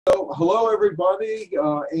So, hello everybody,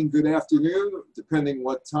 and good afternoon, depending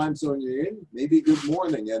what time zone you're in, maybe good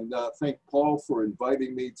morning. And thank Paul for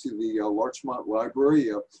inviting me to the Larchmont Library.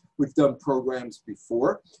 We've done programs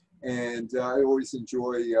before, and I always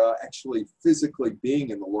enjoy actually physically being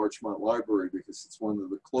in the Larchmont Library because it's one of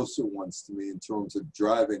the closer ones to me in terms of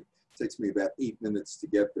driving. It takes me about 8 minutes to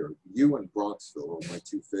get there. You and Bronxville are my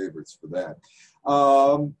two favorites for that.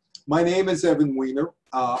 My name is Evan Weiner.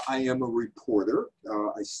 I am a reporter.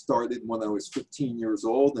 I started when I was 15 years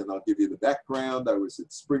old, and I'll give you the background. I was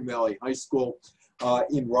at Spring Valley High School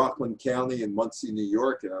in Rockland County in Muncie, New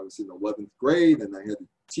York, and I was in 11th grade, and I had a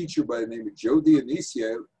teacher by the name of Joe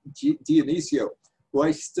Dionisio, who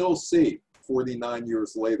I still see 49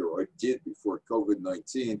 years later, or I did before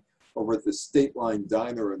COVID-19, over at the State Line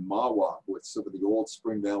Diner in Mahwah with some of the old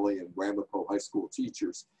Spring Valley and Ramapo High School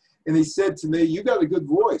teachers. And he said to me, "You got a good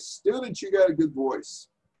voice. Students, you got a good voice."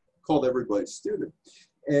 Called everybody student.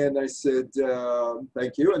 And I said,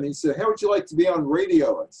 "Thank you." And he said, "How would you like to be on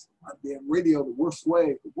radio?" I said, "I'd be on radio the worst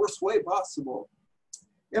way possible."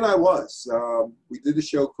 And I was. We did a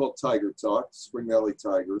show called Tiger Talk, Spring Valley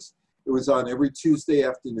Tigers. It was on every Tuesday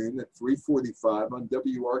afternoon at 3:45 on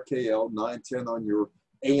WRKL, 910 on your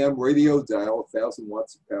AM radio dial, 1,000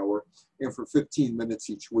 watts of power. And for 15 minutes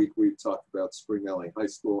each week, we talked about Spring Valley High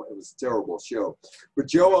School. It was a terrible show. But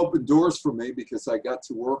Joe opened doors for me because I got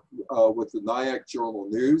to work with the Nyack Journal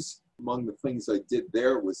News. Among the things I did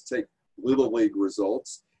there was take Little League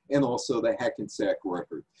results and also the Hackensack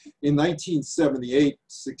record. In 1978,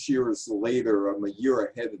 6 years later, I'm a year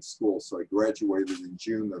ahead in school, so I graduated in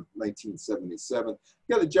June of 1977.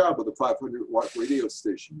 Got a job with a 500-watt radio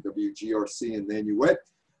station, WGRC in Nanuet.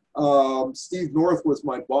 Steve North was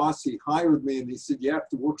my boss. He hired me and he said, "You have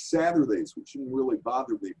to work Saturdays," which didn't really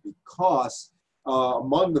bother me because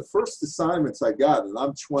among the first assignments I got, and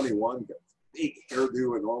I'm 21, got big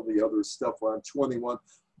hairdo and all the other stuff when I'm 21,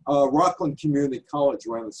 Rockland Community College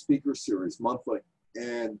ran a speaker series monthly,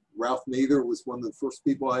 and Ralph Nader was one of the first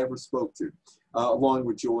people I ever spoke to, along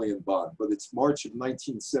with Julian Bond. But it's March of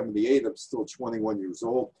 1978. I'm still 21 years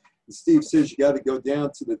old. And Steve says, "You got to go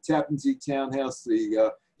down to the Tappan Zee Townhouse.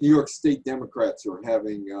 The New York State Democrats are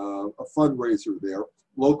having a fundraiser there,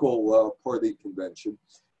 local party convention.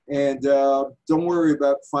 And don't worry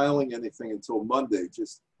about filing anything until Monday.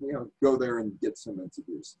 Just, go there and get some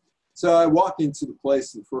interviews." So I walk into the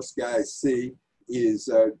place, and the first guy I see is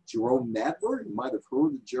Jerome Nadler. You might have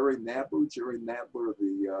heard of Jerry Nadler. Jerry Nadler,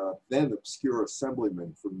 the then obscure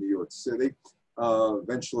assemblyman from New York City,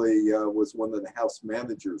 eventually was one of the House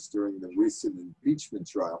managers during the recent impeachment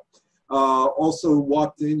trial. Also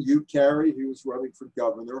walked in Hugh Carey, he was running for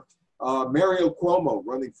governor. Mario Cuomo,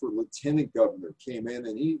 running for lieutenant governor, came in,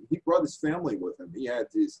 and he brought his family with him. He had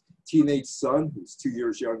his teenage son, who's 2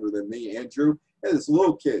 years younger than me, Andrew, and his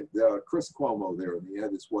little kid, Chris Cuomo there, and he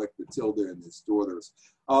had his wife, Matilda, and his daughters.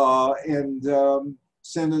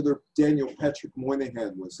 Senator Daniel Patrick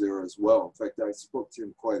Moynihan was there as well. In fact, I spoke to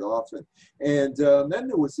him quite often. And then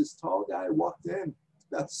there was this tall guy who walked in,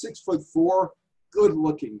 about 6'4",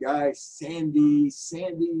 good-looking guy, sandy,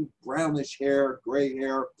 brownish hair, gray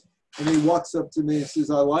hair. And he walks up to me and says,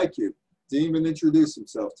 "I like you." Didn't even introduce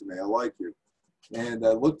himself to me. "I like you." And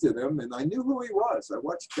I looked at him, and I knew who he was. I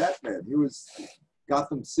watched Batman. He was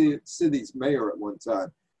Gotham City's mayor at one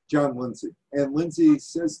time, John Lindsay. And Lindsay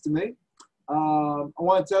says to me, "I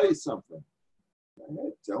want to tell you something."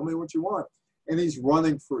 "Hey, tell me what you want." And he's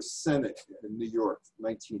running for Senate in New York,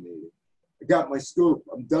 1980. "I got my scoop.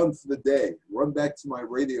 I'm done for the day. Run back to my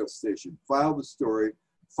radio station, file the story,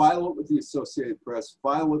 file it with the Associated Press,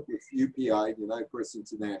 file it with UPI, United Press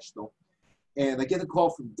International." And I get a call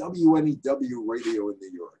from WNEW Radio in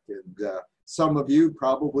New York. And some of you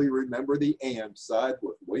probably remember the AM side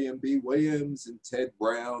with William B. Williams and Ted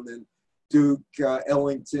Brown and Duke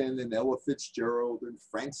Ellington and Ella Fitzgerald and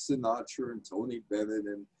Frank Sinatra and Tony Bennett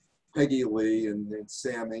and Peggy Lee and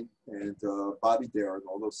Sammy and Bobby Darin,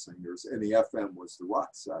 all those singers. And the FM was the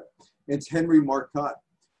rock side. And it's Henry Marcotte.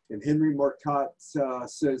 And Henry Marcotte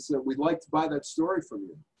says, "We'd like to buy that story from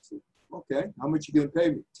you." I said, "Okay, how much you gonna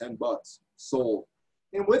pay me?" $10. Sold.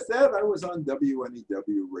 And with that, I was on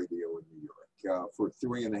WNEW Radio in New York for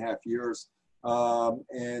 3.5 years.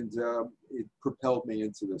 It propelled me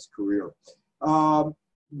into this career,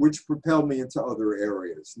 which propelled me into other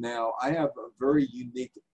areas. Now, I have a very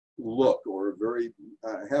unique look, or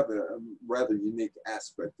have a rather unique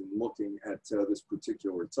aspect in looking at this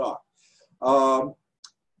particular talk.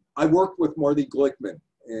 I worked with Marty Glickman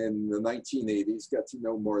in the 1980s, got to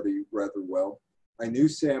know Marty rather well. I knew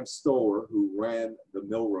Sam Stoller, who ran the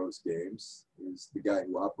Millrose games. He was the guy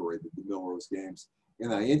who operated the Millrose games.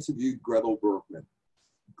 And I interviewed Gretel Bergman.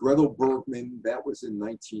 Gretel Bergman, that was in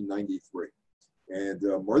 1993.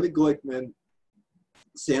 And Marty Glickman,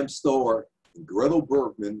 Sam Stoller, and Gretel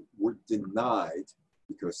Bergman were denied,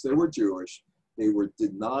 because they were Jewish, they were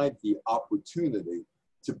denied the opportunity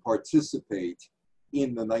to participate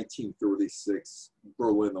in the 1936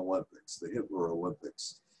 Berlin Olympics, the Hitler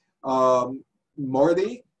Olympics.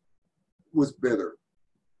 Marty was bitter.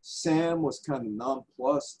 Sam was kind of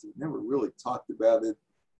nonplussed. He never really talked about it.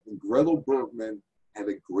 And Gretel Bergman had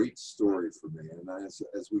a great story for me. And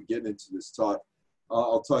as we get into this talk,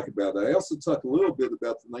 I'll talk about that. I also talk a little bit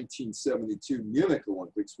about the 1972 Munich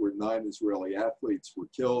Olympics, where 9 Israeli athletes were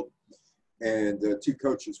killed and 2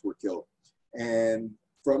 coaches were killed. And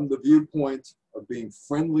from the viewpoint of being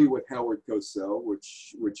friendly with Howard Cosell,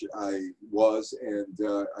 which I was, and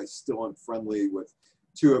I still am friendly with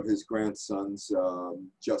 2 of his grandsons,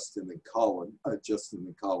 Justin and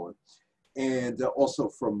Colin, and also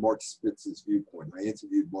from Mark Spitz's viewpoint. I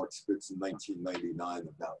interviewed Mark Spitz in 1999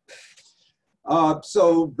 about that.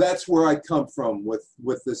 So that's where I come from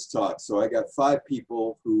with this talk. So I got 5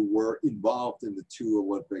 people who were involved in the 2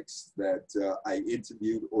 Olympics that I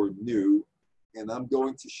interviewed or knew, and I'm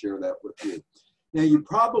going to share that with you. Now, you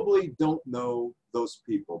probably don't know those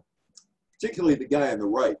people, particularly the guy on the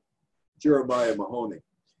right, Jeremiah Mahoney.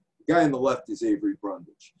 The guy on the left is Avery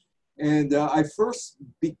Brundage. And I first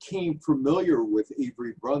became familiar with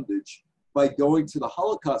Avery Brundage by going to the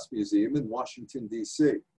Holocaust Museum in Washington,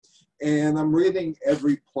 D.C. And I'm reading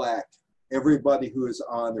every plaque, everybody who is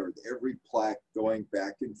honored, every plaque going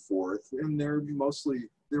back and forth. And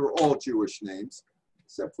they're all Jewish names,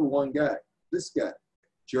 except for one guy, this guy,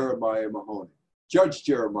 Jeremiah Mahoney, Judge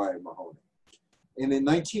Jeremiah Mahoney. And in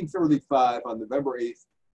 1935, on November 8th,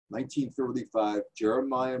 1935,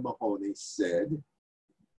 Jeremiah Mahoney said,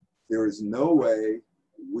 there is no way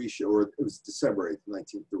we should, or it was December 8th,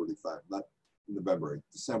 1935, not November 8th,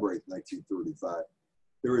 December 8th, 1935.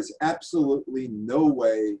 There is absolutely no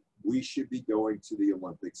way we should be going to the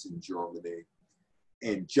Olympics in Germany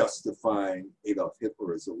and justifying Adolf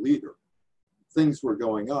Hitler as a leader. Things were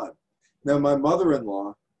going on. Now, my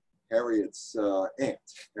mother-in-law, Harriet's aunt,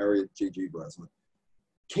 Harriet J.G. Breslin,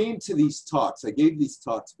 came to these talks. I gave these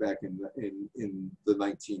talks back in the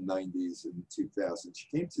 1990s and 2000s. She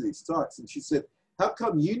came to these talks and she said, how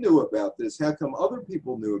come you knew about this? How come other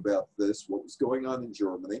people knew about this, what was going on in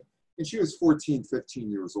Germany? And she was 14, 15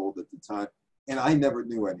 years old at the time, and I never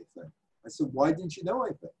knew anything. I said, why didn't you know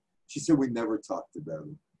anything? She said, we never talked about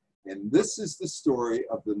it. And this is the story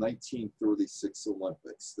of the 1936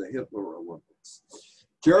 Olympics, the Hitler Olympics.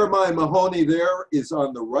 Jeremiah Mahoney there is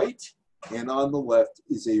on the right, and on the left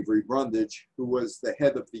is Avery Brundage, who was the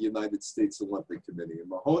head of the United States Olympic Committee. And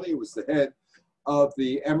Mahoney was the head of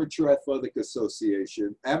the Amateur Athletic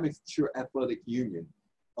Association, Amateur Athletic Union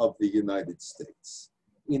of the United States.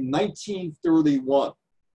 In 1931,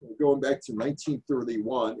 we're going back to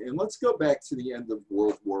 1931, and let's go back to the end of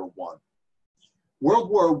World War I. World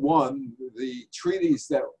War I, the treaties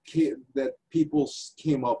that people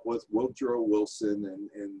came up with, Woodrow Wilson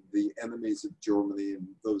and the enemies of Germany in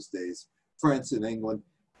those days, France and England,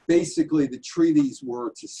 basically the treaties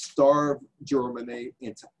were to starve Germany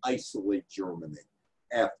and to isolate Germany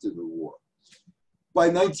after the war. By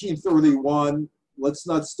 1931, let's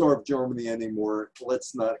not starve Germany anymore.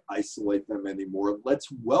 Let's not isolate them anymore. Let's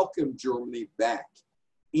welcome Germany back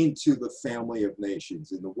into the family of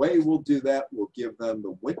nations. And the way we'll do that, we'll give them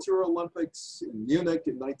the Winter Olympics in Munich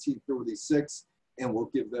in 1936, and we'll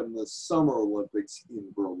give them the Summer Olympics in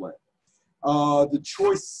Berlin. The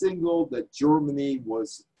choice signaled that Germany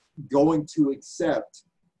was going to accept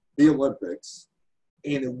the Olympics,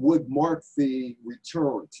 and it would mark the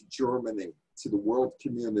return to Germany, to the world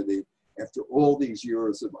community, after all these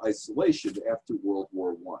years of isolation after World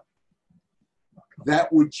War I.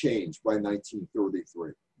 That would change by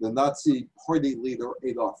 1933. The Nazi party leader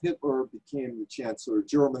Adolf Hitler became the Chancellor of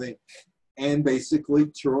Germany and basically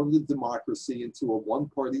turned the democracy into a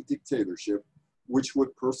one-party dictatorship, which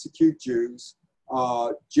would persecute Jews,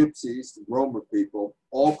 Gypsies, Roma people,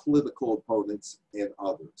 all political opponents, and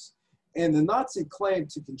others. And the Nazi claim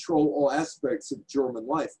to control all aspects of German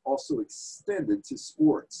life also extended to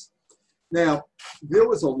sports. Now, there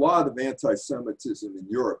was a lot of anti-Semitism in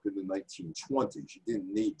Europe in the 1920s. You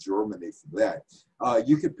didn't need Germany for that.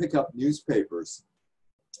 You could pick up newspapers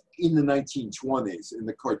in the 1920s, and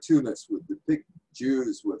the cartoonists would depict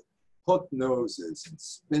Jews with hooked noses and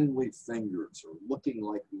spindly fingers or looking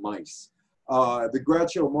like mice. The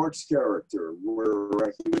Groucho Marx character,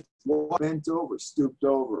 where he was bent over, stooped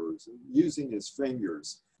over, using his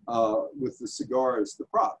fingers with the cigar as the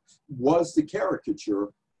prop, was the caricature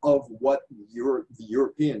of what the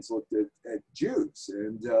Europeans looked at Jews.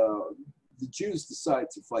 And the Jews decided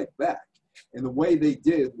to fight back. And the way they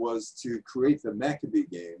did was to create the Maccabee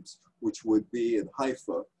Games, which would be in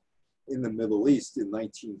Haifa in the Middle East in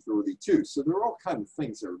 1932. So there are all kinds of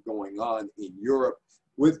things that are going on in Europe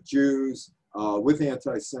with Jews, with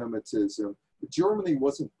anti-Semitism. But Germany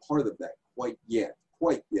wasn't part of that quite yet.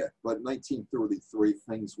 But in 1933,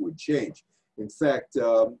 things would change. In fact,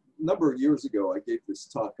 a number of years ago, I gave this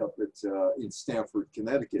talk up in Stamford,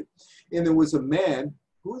 Connecticut. And there was a man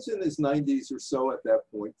who was in his 90s or so at that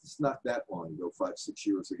point. It's not that long ago, 5-6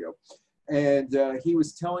 years ago. And he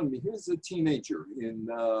was telling me, he was a teenager in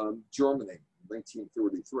Germany,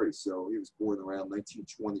 1933. So he was born around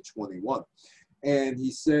 1920, 21. And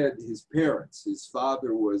he said his parents, his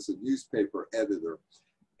father was a newspaper editor.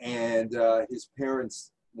 And his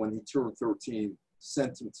parents, when he turned 13,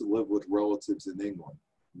 sent him to live with relatives in England.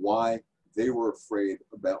 Why? They were afraid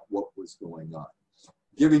about what was going on.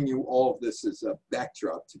 Giving you all of this as a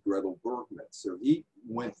backdrop to Gretel Bergman. So he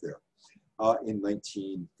went there in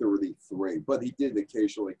 1933, but he did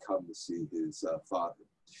occasionally come to see his father.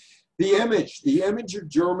 The image of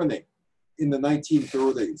Germany in the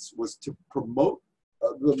 1930s was to promote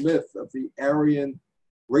the myth of the Aryan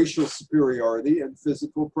racial superiority and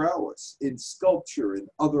physical prowess. In sculpture and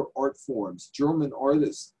other art forms, German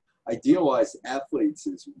artists idealized athletes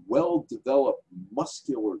as well-developed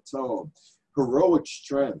muscular tone, heroic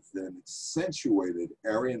strength, and accentuated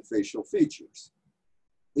Aryan facial features.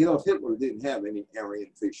 Adolf Hitler didn't have any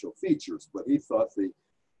Aryan facial features, but he thought the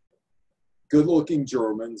good-looking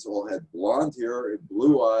Germans all had blonde hair and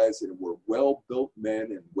blue eyes and were well-built men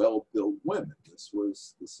and well-built women. This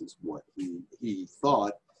is what he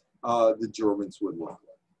thought the Germans would look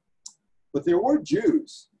like. But there were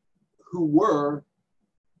Jews who were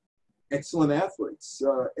excellent athletes.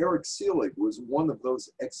 Erich Seelig was one of those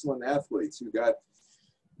excellent athletes who got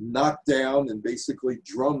knocked down and basically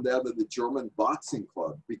drummed out of the German boxing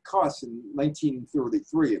club because in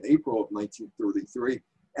 1933, in April of 1933,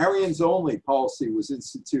 Aryans only policy was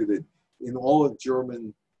instituted in all of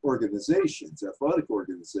German organizations, athletic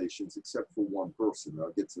organizations, except for one person.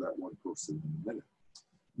 I'll get to that one person in a minute.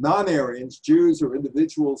 Non-Aryans, Jews or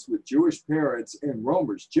individuals with Jewish parents, and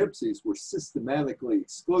Romers, gypsies, were systematically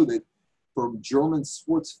excluded from German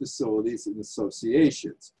sports facilities and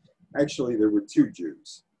associations. Actually, there were 2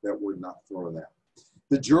 Jews that were not thrown out.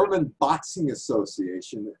 The German Boxing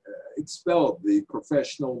Association expelled the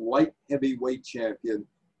professional light heavyweight champion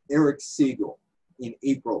Erich Seelig in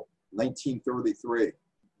April 1933.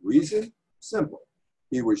 Reason? Simple.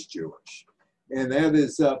 He was Jewish. And that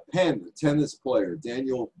is Penn, the tennis player,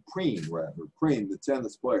 Daniel Preen, the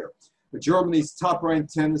tennis player. Germany's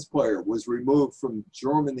top-ranked tennis player was removed from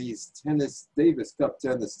Germany's Davis Cup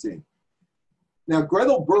tennis team. Now,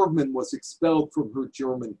 Gretel Bergman was expelled from her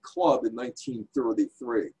German club in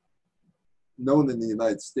 1933, known in the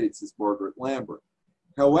United States as Margaret Lambert.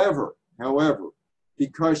 However,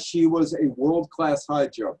 because she was a world-class high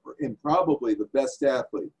jumper and probably the best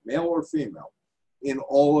athlete, male or female, in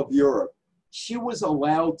all of Europe, she was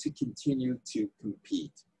allowed to continue to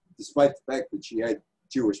compete, despite the fact that she had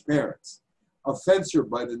Jewish parents. A fencer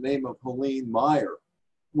by the name of Helene Meyer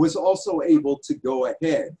was also able to go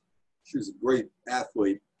ahead. She was a great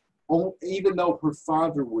athlete, even though her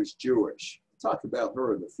father was Jewish. I'll talk about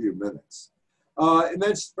her in a few minutes. And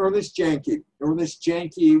that's Ernest Janke. Ernest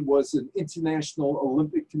Janke was an International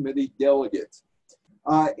Olympic Committee delegate,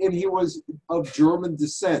 and he was of German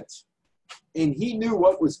descent. And he knew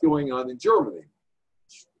what was going on in Germany.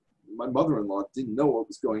 My mother-in-law didn't know what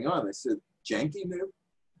was going on. I said, Janke knew?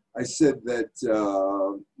 I said that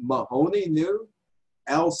Mahoney knew,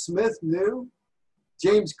 Al Smith knew,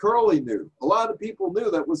 James Curley knew. A lot of people knew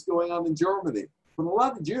that was going on in Germany. But a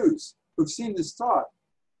lot of Jews who've seen this talk,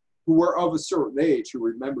 who were of a certain age, who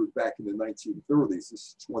remembered back in the 1930s, this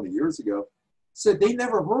is 20 years ago, said they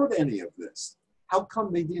never heard any of this. How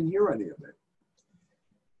come they didn't hear any of it?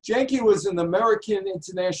 Janke was an American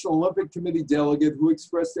International Olympic Committee delegate who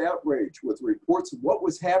expressed outrage with reports of what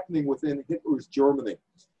was happening within Hitler's Germany.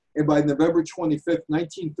 And by November 25th,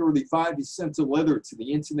 1935, he sent a letter to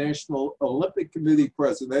the International Olympic Committee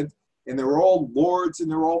president, and they're all lords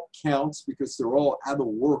and they're all counts because they're all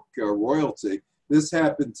out-of-work royalty. This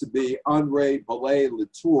happened to be Henri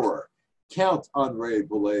Ballet-Latour, Count Henri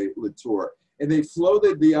Ballet-Latour. And they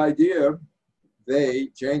floated the idea,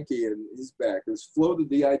 Janke and his backers, floated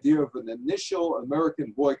the idea of an initial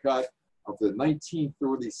American boycott of the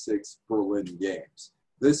 1936 Berlin Games.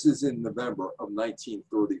 This is in November of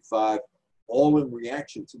 1935, all in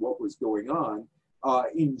reaction to what was going on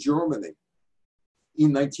in Germany.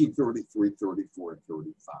 in 1933, 34, and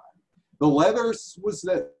 35. The letters was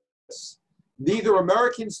this: neither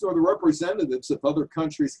Americans nor the representatives of other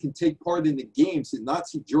countries can take part in the games in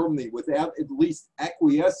Nazi Germany without at least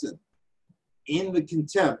acquiescing in the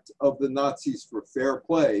contempt of the Nazis for fair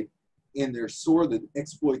play in their sordid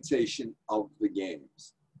exploitation of the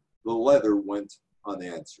games. The letter went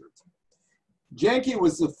unanswered. Janke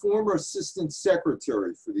was the former assistant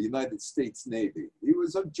secretary for the United States Navy. He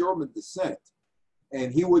was of German descent,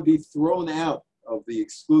 and he would be thrown out of the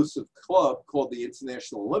exclusive club called the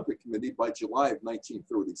International Olympic Committee by July of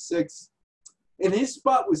 1936. And his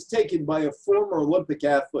spot was taken by a former Olympic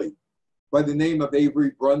athlete by the name of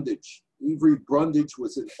Avery Brundage. Avery Brundage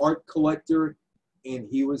was an art collector, and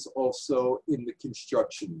he was also in the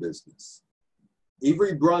construction business.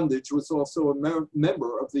 Avery Brundage was also a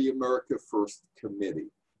member of the America First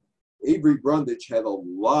Committee. Avery Brundage had a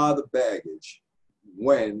lot of baggage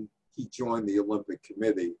when he joined the Olympic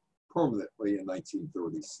Committee permanently in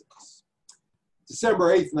 1936. December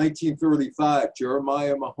 8th, 1935,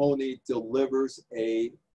 Jeremiah Mahoney delivers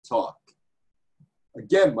a talk.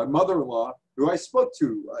 Again, my mother-in-law, who I spoke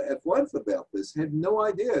to at length about this, had no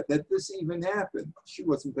idea that this even happened. She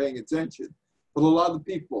wasn't paying attention. But a lot of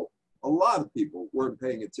people weren't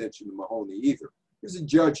paying attention to Mahoney either. He was a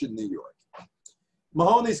judge in New York.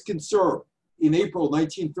 Mahoney's concern: in April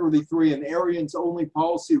 1933, an Aryans-only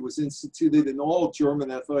policy was instituted in all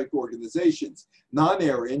German athletic organizations.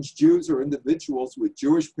 Non-Aryans, Jews, or individuals with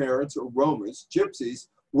Jewish parents or Romas, gypsies,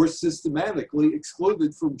 were systematically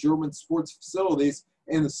excluded from German sports facilities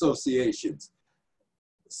and associations.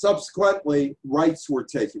 Subsequently, rights were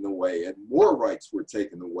taken away, and more rights were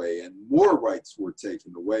taken away, and more rights were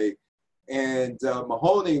taken away. And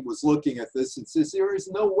Mahoney was looking at this and says, there is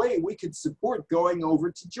no way we could support going over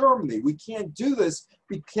to Germany. We can't do this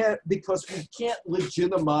because we can't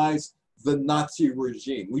legitimize the Nazi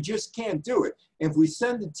regime. We just can't do it. And if we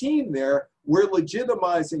send a team there, we're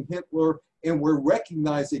legitimizing Hitler and we're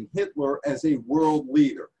recognizing Hitler as a world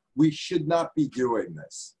leader. We should not be doing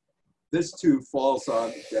this. This too falls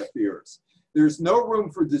on deaf ears. There's no room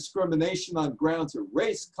for discrimination on grounds of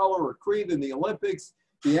race, color, or creed in the Olympics.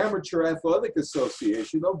 The Amateur Athletic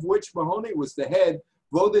Association, of which Mahoney was the head,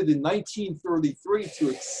 voted in 1933 to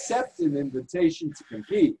accept an invitation to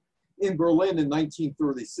compete in Berlin in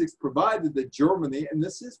 1936, provided that Germany, and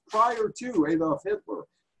this is prior to Adolf Hitler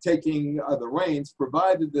taking the reins,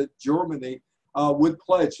 provided that Germany would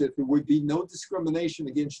pledge that there would be no discrimination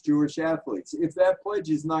against Jewish athletes. If that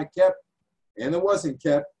pledge is not kept, and it wasn't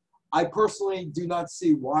kept, I personally do not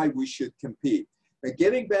see why we should compete. Now,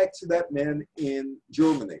 getting back to that man in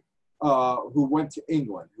Germany who went to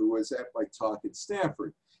England, who was at my talk at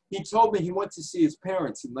Stanford, he told me he went to see his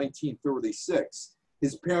parents in 1936.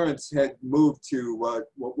 His parents had moved to what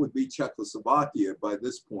would be Czechoslovakia by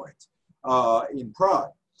this point in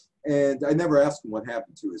Prague. And I never asked him what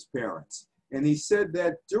happened to his parents. And he said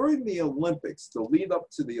that during the Olympics, the lead up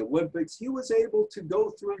to the Olympics, he was able to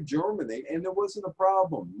go through Germany and there wasn't a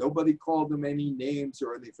problem. Nobody called him any names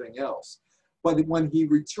or anything else. But when he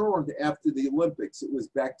returned after the Olympics, it was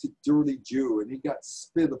back to dirty Jew, and he got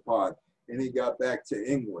spit upon, and he got back to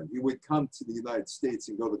England. He would come to the United States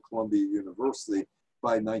and go to Columbia University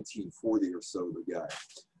by 1940 or so, the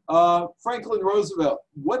guy. Franklin Roosevelt,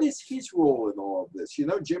 what is his role in all of this? You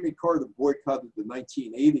know, Jimmy Carter boycotted the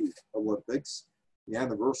 1980 Olympics. The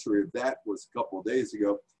anniversary of that was a couple of days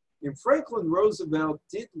ago. And Franklin Roosevelt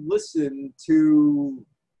did listen to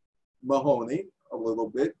Mahoney a little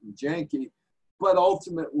bit, and Janke, but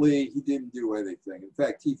ultimately he didn't do anything. In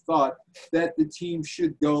fact, he thought that the team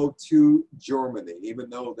should go to Germany, even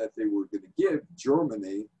though that they were going to give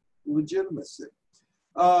Germany legitimacy.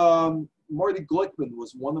 Marty Glickman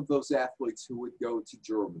was one of those athletes who would go to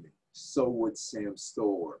Germany. So would Sam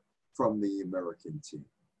Stoller from the American team.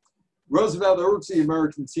 Roosevelt urged the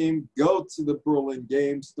American team, go to the Berlin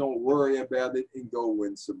Games, don't worry about it, and go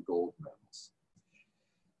win some gold medals.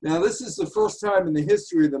 Now, this is the first time in the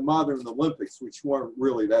history of the modern Olympics, which weren't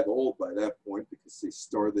really that old by that point because they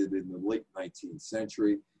started in the late 19th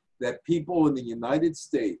century, that people in the United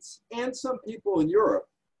States and some people in Europe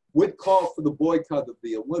would call for the boycott of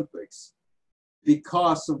the Olympics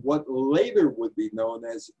because of what later would be known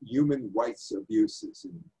as human rights abuses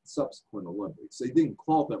in subsequent Olympics. They didn't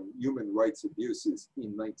call them human rights abuses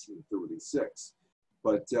in 1936.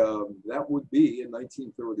 But that would be, in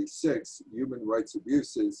 1936, human rights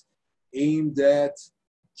abuses aimed at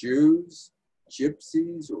Jews,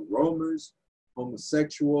 gypsies or Romas,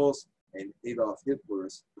 homosexuals, and Adolf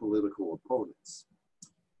Hitler's political opponents.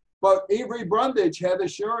 But Avery Brundage had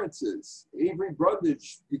assurances. Avery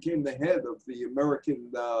Brundage became the head of the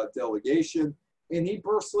American delegation, and he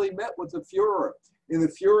personally met with the Fuhrer. And the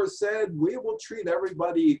Fuhrer said, we will treat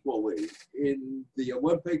everybody equally. In the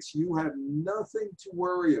Olympics, you have nothing to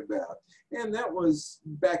worry about. And that was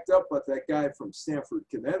backed up by that guy from Stamford,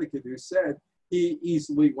 Connecticut, who said he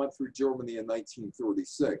easily went through Germany in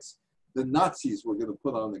 1936. The Nazis were going to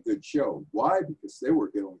put on a good show. Why? Because they were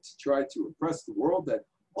going to try to impress the world that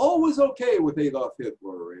all was okay with Adolf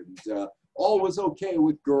Hitler, and all was okay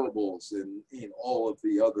with Goebbels and all of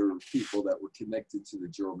the other people that were connected to the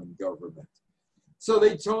German government. So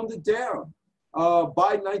they toned it down.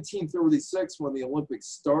 By 1936, when the Olympics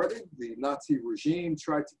started, the Nazi regime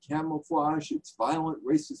tried to camouflage its violent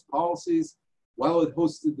racist policies while it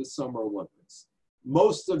hosted the Summer Olympics.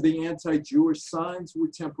 Most of the anti-Jewish signs were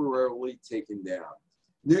temporarily taken down.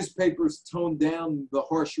 Newspapers toned down the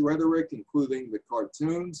harsh rhetoric, including the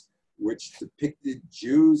cartoons, which depicted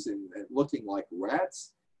Jews and looking like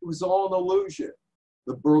rats. It was all an illusion.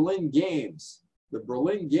 The Berlin Games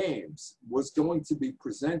was going to be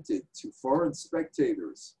presented to foreign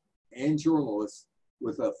spectators and journalists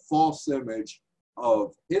with a false image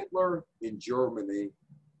of Hitler in Germany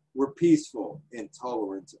were peaceful and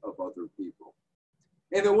tolerant of other people.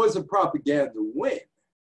 And it was a propaganda win.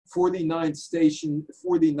 49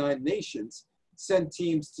 nations sent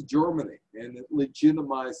teams to Germany, and it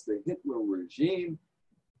legitimized the Hitler regime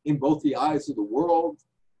in both the eyes of the world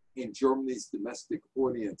and Germany's domestic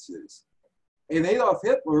audiences. And Adolf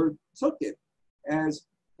Hitler took it as,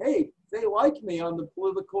 hey, they like me on the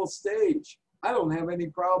political stage. I don't have any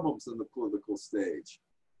problems on the political stage.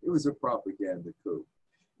 It was a propaganda coup.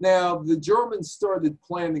 Now, the Germans started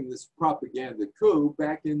planning this propaganda coup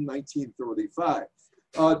back in 1935.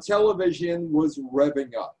 Television was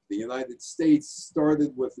revving up. The United States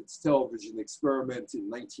started with its television experiment in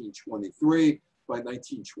 1923. By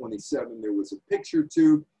 1927, there was a picture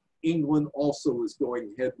tube. England also was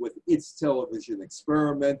going ahead with its television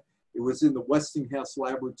experiment. It was in the Westinghouse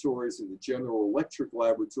laboratories and the General Electric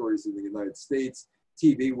laboratories in the United States.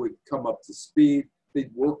 TV would come up to speed.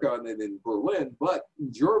 They'd work on it in Berlin, but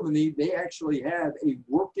in Germany, they actually had a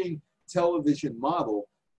working television model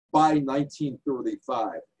by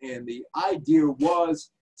 1935. And the idea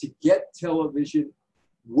was to get television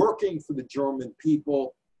working for the German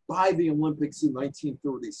people by the Olympics in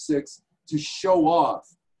 1936 to show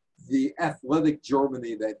off the athletic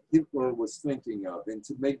Germany that Hitler was thinking of and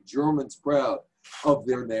to make Germans proud of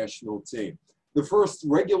their national team. The first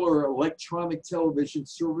regular electronic television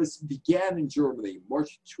service began in Germany,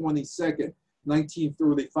 March 22nd,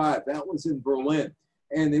 1935. That was in Berlin.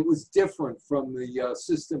 And it was different from the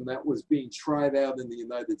system that was being tried out in the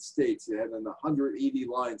United States. It had an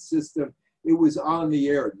 180-line system. It was on the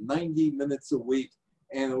air 90 minutes a week,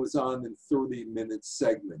 and it was on in 30-minute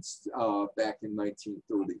segments back in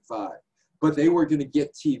 1935. But they were going to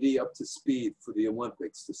get TV up to speed for the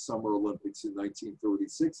Olympics, the Summer Olympics in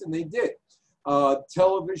 1936, and they did.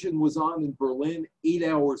 Television was on in Berlin 8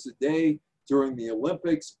 hours a day during the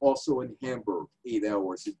Olympics, also in Hamburg 8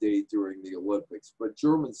 hours a day during the Olympics. But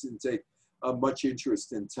Germans didn't take much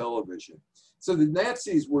interest in television. So the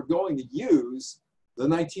Nazis were going to use the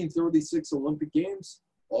 1936 Olympic Games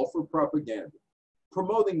all for propaganda,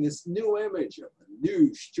 promoting this new image of a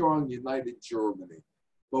new, strong, united Germany.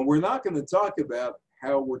 But we're not going to talk about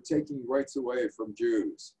how we're taking rights away from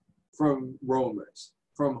Jews, from Romans,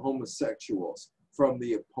 from homosexuals, from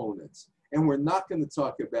the opponents. And we're not going to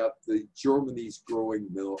talk about the Germany's growing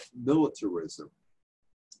militarism.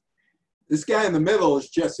 This guy in the middle is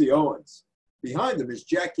Jesse Owens. Behind him is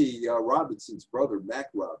Jackie Robinson's brother, Mac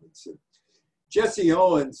Robinson. Jesse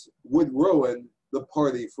Owens would ruin the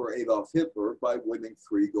party for Adolf Hitler by winning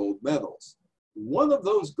 3 gold medals. One of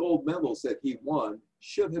those gold medals that he won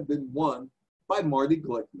should have been won by Marty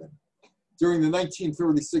Glickman. During the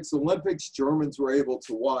 1936 Olympics, Germans were able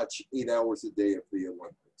to watch 8 hours a day of the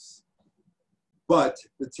Olympics. But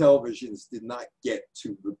the televisions did not get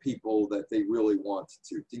to the people that they really wanted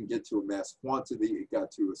to. It didn't get to a mass quantity, it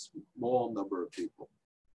got to a small number of people.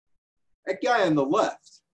 That guy on the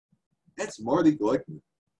left, that's Marty Glickman.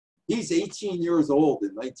 He's 18 years old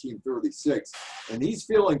in 1936, and he's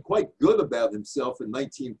feeling quite good about himself in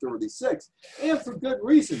 1936, and for good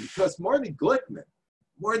reason, because Marty Glickman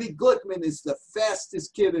is the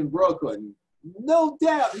fastest kid in Brooklyn. No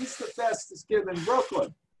doubt, he's the fastest kid in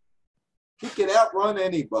Brooklyn. He could outrun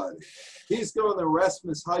anybody. He's going to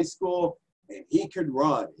Erasmus High School, and he could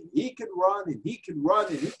run, and he could run, and he could run,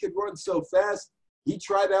 and he could run so fast, he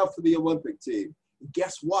tried out for the Olympic team. And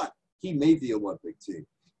guess what? He made the Olympic team.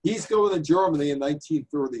 He's going to Germany in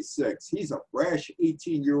 1936. He's a brash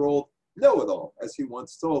 18-year-old know-it-all, as he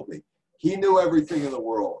once told me. He knew everything in the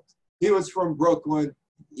world. He was from Brooklyn.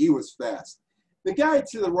 He was fast. The guy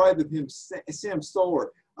to the right of him, Sam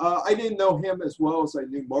Stoller, I didn't know him as well as I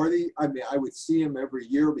knew Marty. I mean, I would see him every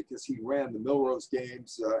year because he ran the Milrose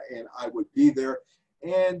games and I would be there.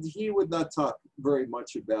 And he would not talk very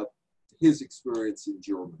much about his experience in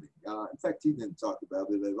Germany. In fact, he didn't talk about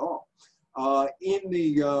it at all. In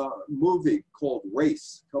the movie called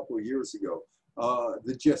Race a couple of years ago,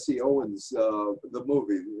 the Jesse Owens, the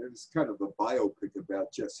movie, it was kind of a biopic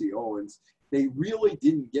about Jesse Owens. They really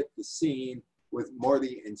didn't get the scene with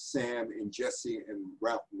Marty and Sam and Jesse and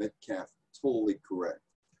Ralph Metcalf totally correct.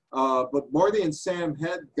 But Marty and Sam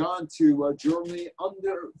had gone to Germany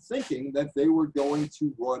under thinking that they were going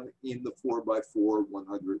to run in the 4x4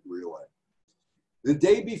 100 relay. The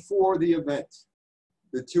day before the event,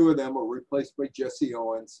 the two of them were replaced by Jesse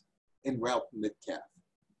Owens and Ralph Metcalf.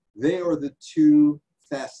 They are the two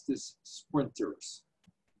fastest sprinters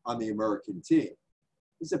on the American team.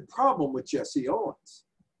 There's a problem with Jesse Owens.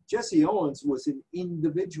 Jesse Owens was an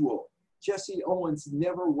individual. Jesse Owens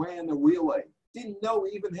never ran a relay. Didn't know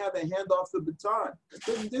even how to hand off the baton.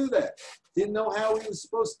 Couldn't do that. Didn't know how he was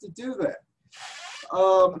supposed to do that.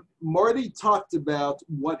 Marty talked about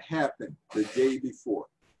what happened the day before.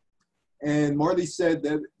 And Marty said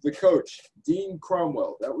that the coach, Dean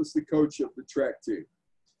Cromwell, that was the coach of the track team.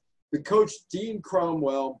 The coach, Dean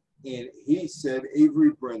Cromwell, and he said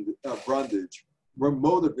Avery Brundage were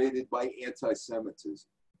motivated by anti-Semitism.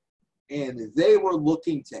 And they were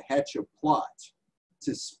looking to hatch a plot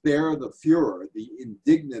to spare the Fuhrer the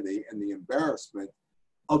indignity and the embarrassment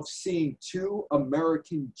of seeing two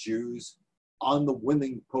American Jews on the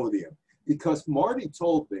winning podium. Because Marty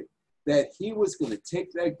told me that he was going to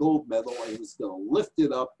take that gold medal and he was going to lift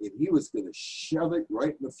it up and he was going to shove it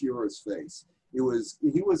right in the Fuhrer's face. He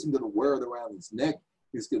wasn't going to wear it around his neck.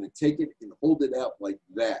 He was going to take it and hold it out like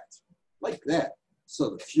that, so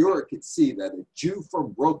the Fuhrer could see that a Jew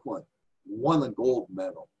from Brooklyn won a gold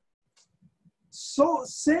medal. So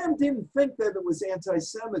Sam didn't think that it was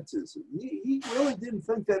anti-Semitism. He really didn't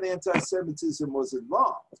think that anti-Semitism was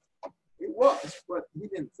involved. It was, but he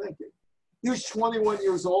didn't think it. He was 21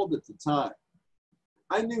 years old at the time.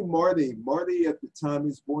 I knew Marty. Marty at the time, he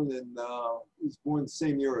was born the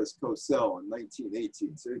same year as Cosell in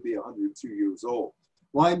 1918, so he'd be 102 years old.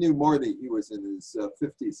 Well, I knew Marty, he was in his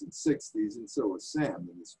 50s and 60s, and so was Sam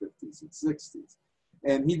in his 50s and 60s.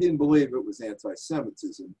 And he didn't believe it was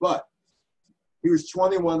anti-Semitism, but he was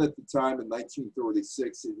 21 at the time in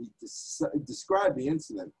 1936, and he described the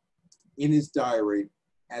incident in his diary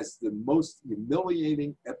as the most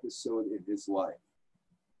humiliating episode in his life,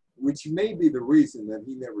 which may be the reason that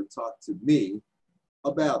he never talked to me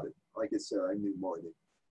about it. Like I said, I knew Marty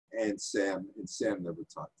and Sam never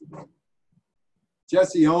talked to me.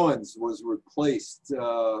 Jesse Owens was replaced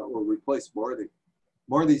Marty.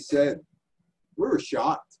 Marty said, "We were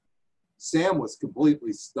shocked." Sam was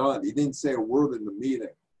completely stunned. He didn't say a word in the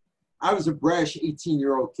meeting. I was a brash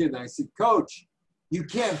 18-year-old kid, and I said, "Coach, you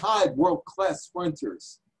can't hide world-class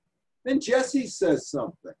sprinters." Then Jesse says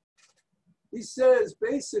something. He says,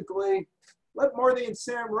 basically, let Marty and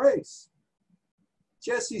Sam race.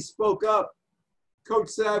 Jesse spoke up. Coach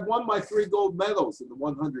said, "I've won my 3 gold medals in the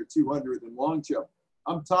 100, 200, and long jump.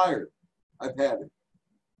 I'm tired. I've had it."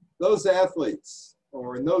 Those athletes,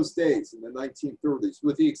 or in those days, in the 1930s,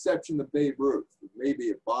 with the exception of Babe Ruth, maybe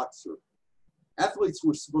a boxer, athletes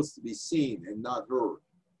were supposed to be seen and not heard.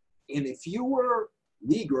 And if you were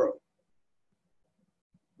Negro,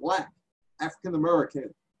 Black,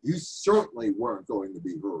 African-American, you certainly weren't going to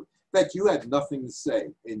be heard. In fact, you had nothing to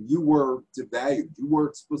say, and you were devalued. You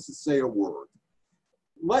weren't supposed to say a word.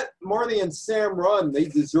 Let Marty and Sam run. They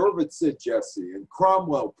deserve it, said Jesse. And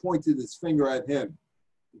Cromwell pointed his finger at him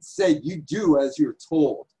and said, "You do as you're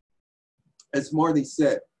told." As Marty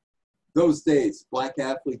said, those days, Black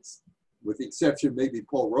athletes, with the exception maybe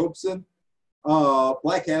Paul Robeson,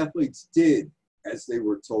 Black athletes did as they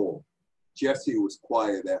were told. Jesse was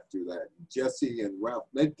quiet after that. Jesse and Ralph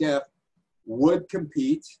Metcalf would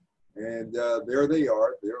compete, and there they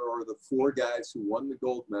are. There are the 4 guys who won the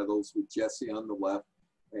gold medals, with Jesse on the left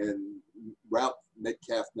and Ralph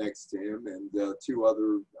Metcalf next to him, and 2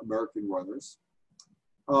 other American runners.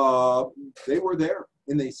 They were there,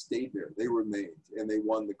 and they stayed there. They remained, and they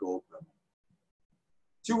won the gold medal.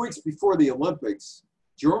 2 weeks before the Olympics,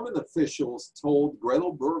 German officials told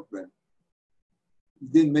Gretel Bergman he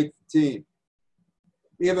didn't make the team,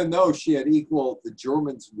 even though she had equaled the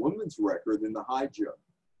Germans' women's record in the high jump.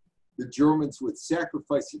 The Germans would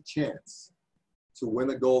sacrifice a chance to win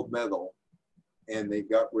a gold medal, and they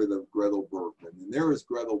got rid of Gretel Bergman. And there is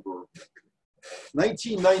Gretel Bergman.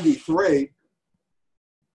 1993,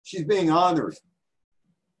 she's being honored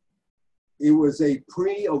it was a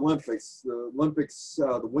pre-Olympics. The Olympics,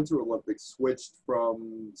 the Winter Olympics switched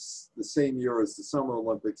from the same year as the Summer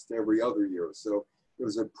Olympics to every other year. So it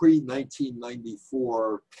was a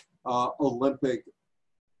pre-1994 Olympic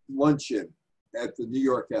luncheon at the New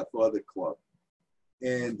York Athletic Club.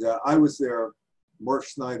 And I was there. Mark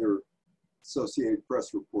Schneider, Associated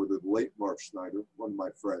Press reporter, the late Mark Schneider, one of my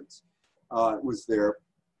friends, was there.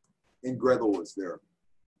 And Gretel was there.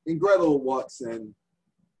 And Gretel walks in,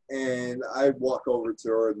 and I walk over to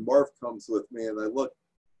her, and Marv comes with me, and I look,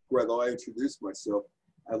 Gretel, I introduce myself.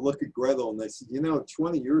 I look at Gretel, and I said, you know,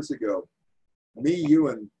 20 years ago, me, you,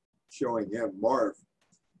 and showing him, Marv,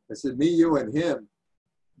 I said, me, you, and him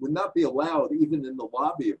would not be allowed even in the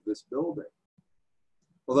lobby of this building.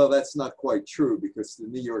 Although that's not quite true, because the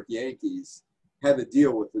New York Yankees had a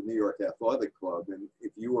deal with the New York Athletic Club, and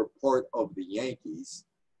if you were part of the Yankees,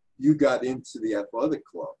 you got into the athletic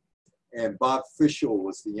club. And Bob Fischel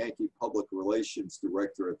was the Yankee public relations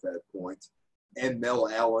director at that point. And Mel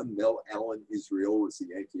Allen Israel was the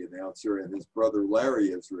Yankee announcer, and his brother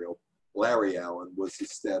Larry Allen was the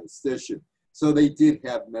statistician. So they did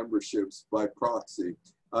have memberships by proxy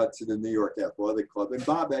to the New York Athletic Club. And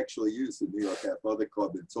Bob actually used the New York Athletic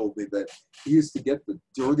Club and told me that he used to get the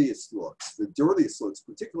dirtiest looks,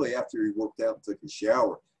 particularly after he worked out and took a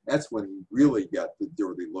shower. That's when he really got the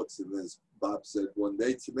dirty looks. And as Bob said one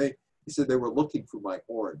day to me, he said they were looking for my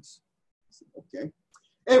horns. I said, okay.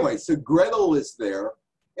 Anyway, so Gretel is there,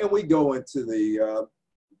 and we go into the,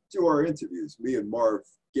 do our interviews. Me and Marv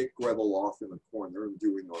get Gretel off in the corner and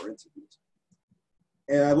doing our interviews.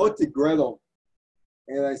 And I looked at Gretel,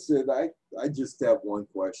 and I said, I just have one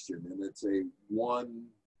question, and it's a one-word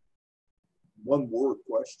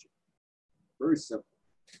question. Very simple.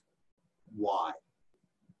 Why?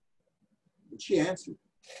 And she answered.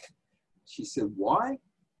 She said, why?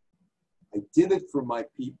 I did it for my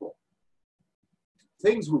people.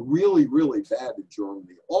 Things were really, really bad in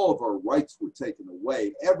Germany. All of our rights were taken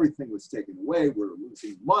away. Everything was taken away. We're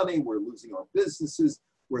losing money. We're losing our businesses.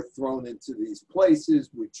 We're thrown into these places.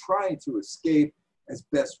 We're trying to escape as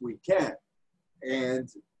best we can. And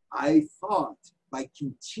I thought by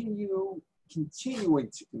continuing to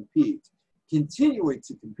compete,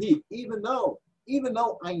 even though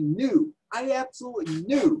I absolutely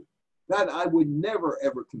knew that I would never,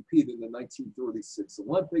 ever compete in the 1936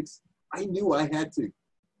 Olympics. I knew I had to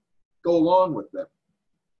go along with them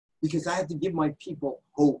because I had to give my people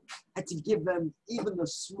hope. I had to give them even the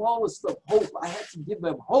smallest of hope. I had to give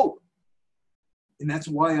them hope. And that's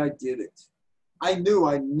why I did it. I knew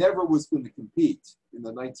I never was going to compete in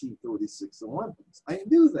the 1936 Olympics. I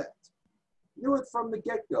knew that. Knew it from the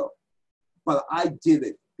get-go. But I did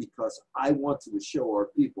it because I wanted to show our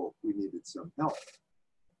people we needed some help.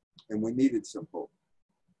 And we needed some hope.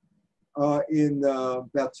 In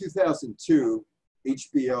about 2002,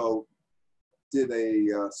 HBO did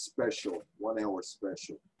a special, 1 hour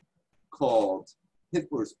special, called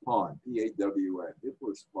Hitler's Pawn, P-A-W-N,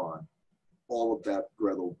 Hitler's Pawn, all about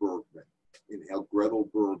Gretel Bergman and how Gretel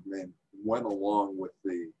Bergman went along with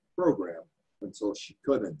the program until she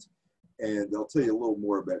couldn't. And I'll tell you a little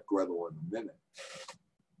more about Gretel in a minute.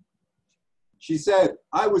 She said,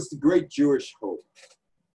 I was the great Jewish hope.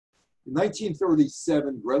 In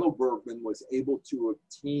 1937, Gretel Bergman was able to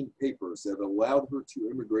obtain papers that allowed her to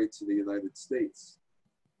immigrate to the United States.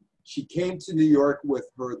 She came to New York with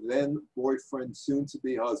her then boyfriend,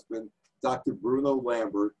 soon-to-be husband, Dr. Bruno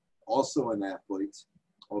Lambert, also an athlete,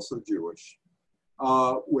 also Jewish,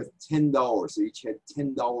 with $10. They each had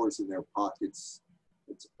 $10 in their pockets.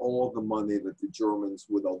 It's all the money that the Germans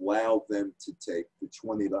would allow them to take, the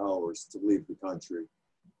 $20 to leave the country.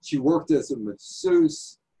 She worked as a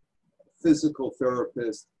masseuse, physical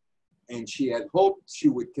therapist, and she had hoped she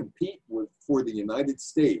would compete for the United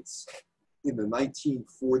States in the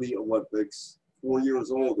 1940 Olympics, 4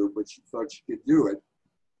 years older, but she thought she could do it.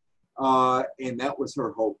 And that was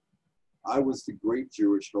her hope. I was the great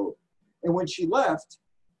Jewish hope. And when she left,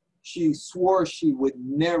 she swore she would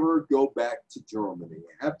never go back to Germany,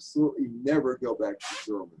 absolutely never go back to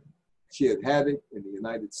Germany. She had had it, and the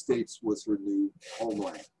United States was her new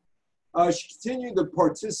homeland. She continued to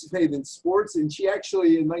participate in sports, and she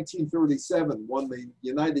actually, in 1937, won the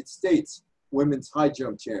United States Women's High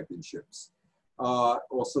Jump Championships.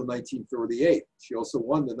 Also 1938. She also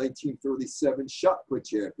won the 1937 Shot Put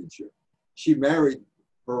Championship. She married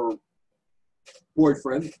her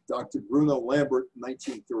boyfriend, Dr. Bruno Lambert, in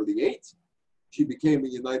 1938. She became a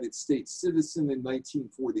United States citizen in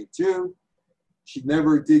 1942. She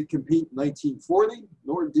never did compete in 1940,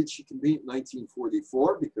 nor did she compete in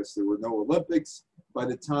 1944 because there were no Olympics. By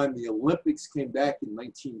the time the Olympics came back in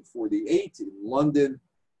 1948 in London,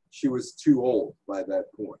 She was too old by that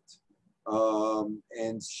point,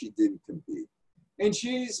 and she didn't compete. And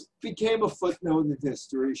she's became a footnote in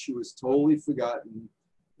history. She was totally forgotten.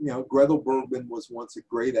 You know, Gretel Bergman was once a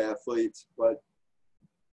great athlete, but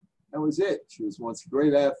that was it. She was once a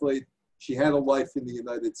great athlete. She had a life in the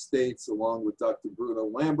United States along with Dr. Bruno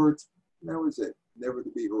Lambert, and that was it, never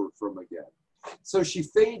to be heard from again. So she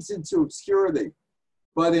fades into obscurity.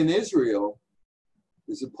 But in Israel,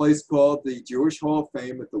 there's a place called the Jewish Hall of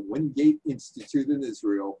Fame at the Wingate Institute in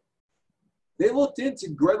Israel. They looked into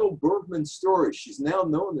Gretel Bergman's story. She's now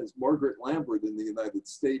known as Margaret Lambert in the United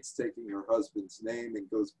States, taking her husband's name, and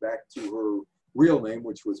goes back to her real name,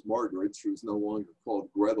 which was Margaret. She was no longer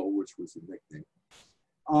called Gretel, which was a nickname.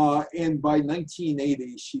 And by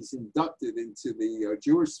 1980, she's inducted into the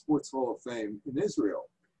Jewish Sports Hall of Fame in Israel.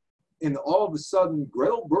 And all of a sudden,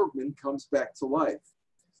 Gretel Bergman comes back to life.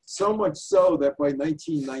 So much so that by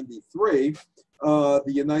 1993, the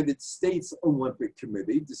United States Olympic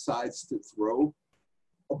Committee decides to throw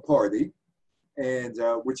a party, and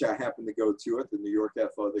which I happen to go to at the New York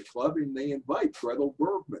Athletic Club, and they invite Gretel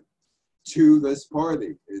Bergman to this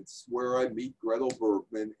party. It's where I meet Gretel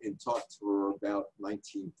Bergman and talk to her about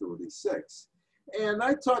 1936. And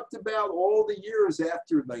I talked about all the years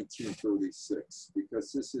after 1936,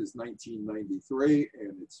 because this is 1993,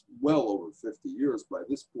 and it's well over 50 years by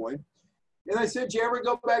this point. And I said, "Did you ever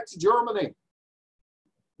go back to Germany?"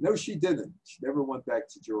 No, she didn't. She never went back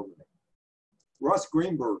to Germany. Ross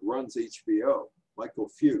Greenberg runs HBO, Michael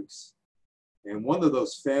Fuchs. And one of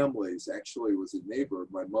those families actually was a neighbor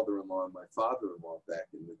of my mother-in-law and my father-in-law back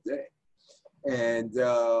in the day. And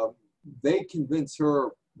they convinced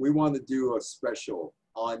her, "We want to do a special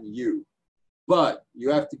on you, but you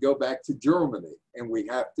have to go back to Germany, and we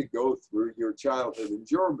have to go through your childhood in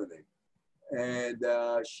Germany." And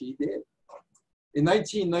she did. In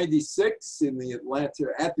 1996,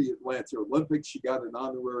 at the Atlanta Olympics, she got an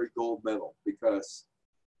honorary gold medal, because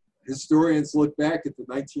historians look back at the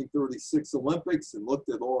 1936 Olympics and looked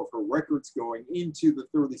at all of her records going into the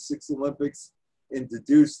 36 Olympics and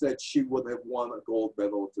deduced that she would have won a gold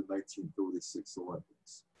medal at the 1936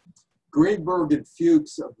 Olympics. Greenberg and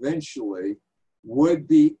Fuchs eventually would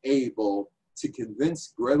be able to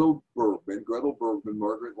convince Gretel Bergman,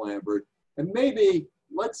 Margaret Lambert, and maybe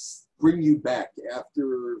let's bring you back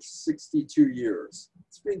after 62 years.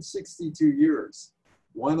 It's been 62 years.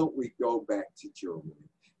 Why don't we go back to Germany?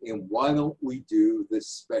 And why don't we do this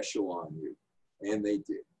special on you? And they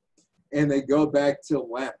did. And they go back to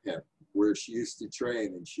Lapham, where she used to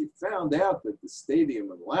train, and she found out that the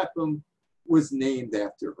stadium in Lapham was named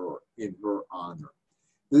after her, in her honor.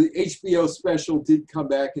 The HBO special did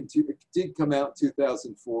come out in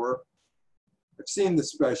 2004. I've seen the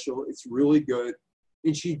special. It's really good.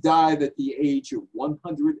 And she died at the age of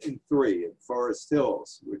 103 in Forest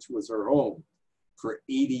Hills, which was her home for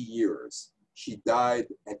 80 years. She died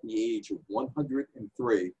at the age of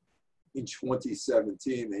 103 in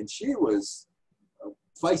 2017. And she was a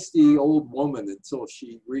feisty old woman until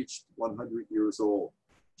she reached 100 years old.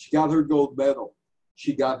 She got her gold medal.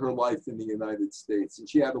 She got her life in the United States. And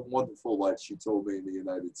she had a wonderful life, she told me, in the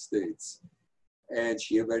United States. And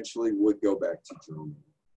she eventually would go back to Germany.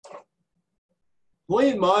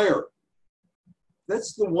 Helene Meyer,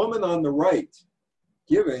 that's the woman on the right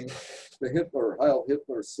giving the Heil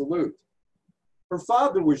Hitler salute. Her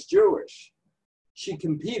father was Jewish. She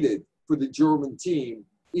competed for the German team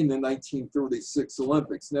in the 1936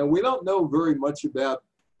 Olympics. Now, we don't know very much about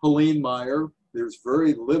Helene Meyer. There's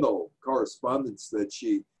very little correspondence that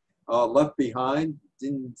she left behind.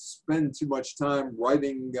 Didn't spend too much time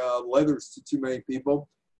writing letters to too many people.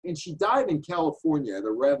 And she died in California at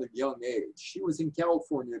a rather young age. She was in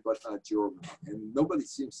California, but not Germany, and nobody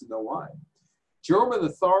seems to know why. German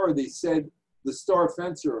authorities said the star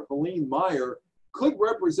fencer, Helene Meyer, could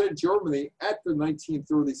represent Germany at the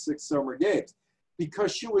 1936 Summer Games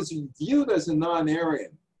because she was viewed as a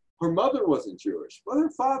non-Aryan. Her mother wasn't Jewish, but her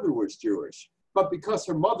father was Jewish. But because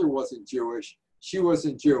her mother wasn't Jewish, she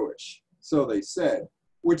wasn't Jewish, so they said,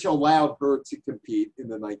 which allowed her to compete in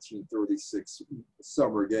the 1936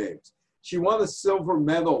 Summer Games. She won a silver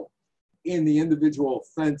medal in the individual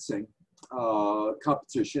fencing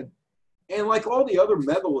competition. And like all the other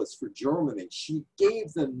medalists for Germany, she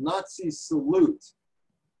gave the Nazi salute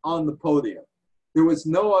on the podium. There was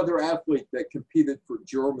no other athlete that competed for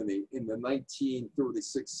Germany in the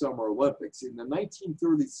 1936 Summer Olympics. In the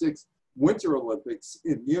 1936 Winter Olympics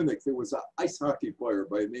in Munich, there was an ice hockey player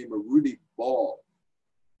by the name of Rudi Ball,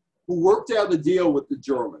 who worked out a deal with the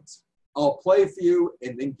Germans. I'll play for you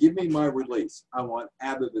and then give me my release. I want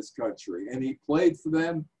out of this country. And he played for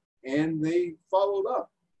them and they followed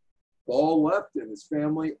up. All left, and his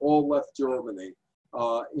family all left Germany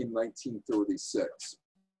in 1936.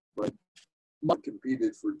 But Marty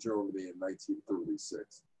competed for Germany in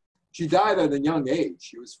 1936. She died at a young age.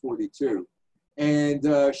 She was 42.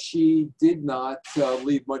 And she did not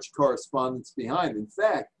leave much correspondence behind. In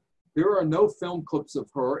fact, there are no film clips of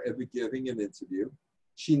her ever giving an interview.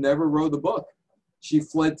 She never wrote a book. She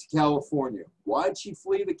fled to California. Why did she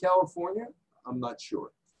flee to California? I'm not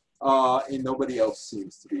sure. And nobody else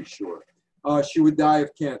seems to be sure. She would die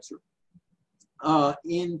of cancer.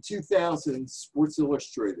 In 2000, Sports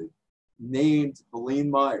Illustrated named Helene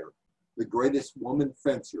Meyer the greatest woman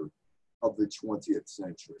fencer of the 20th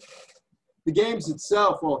century. The games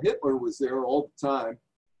itself, well, Hitler was there all the time. He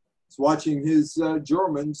was watching his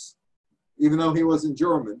Germans, even though he wasn't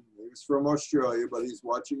German. He was from Australia, but he's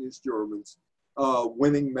watching his Germans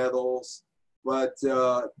winning medals. But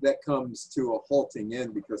that comes to a halting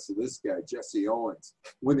end because of this guy, Jesse Owens,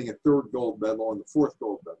 winning a 3rd gold medal and the 4th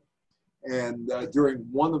gold medal. And during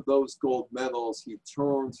one of those gold medals, he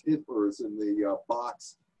turns, Hitler's in the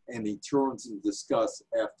box, and he turns in disgust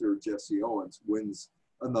after Jesse Owens wins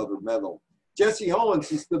another medal. Jesse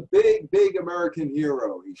Owens is the big American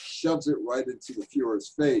hero. He shoves it right into the Fuhrer's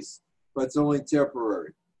face, but it's only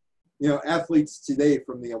temporary. You know, athletes today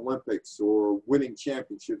from the Olympics or winning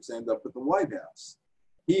championships end up at the White House.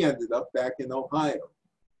 He ended up back in Ohio.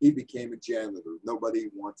 He became a janitor. Nobody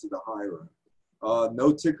wanted to hire him.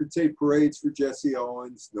 No ticker tape parades for Jesse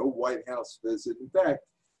Owens, no White House visit. In fact,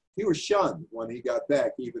 he was shunned when he got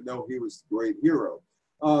back, even though he was the great hero.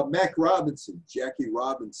 Mac Robinson, Jackie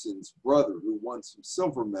Robinson's brother, who won some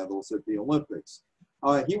silver medals at the Olympics.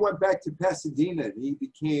 He went back to Pasadena and he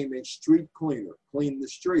became a street cleaner, cleaned the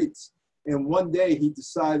streets. And one day he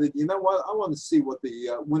decided, you know what, I want to see what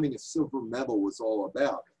the winning a silver medal was all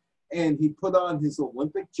about. And he put on his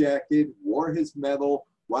Olympic jacket, wore his medal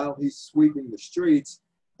while he's sweeping the streets.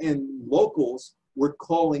 And locals were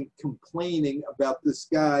complaining about this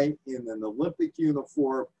guy in an Olympic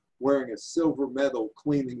uniform wearing a silver medal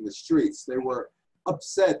cleaning the streets. They were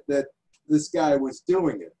upset that this guy was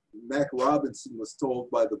doing it. Mac Robinson was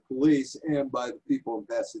told by the police and by the people in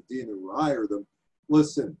Pasadena who hired him,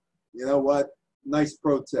 listen, you know what, nice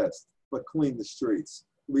protest, but clean the streets.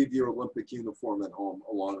 Leave your Olympic uniform at home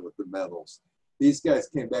along with the medals. These guys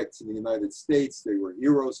came back to the United States. They were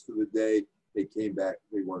heroes for the day. They came back,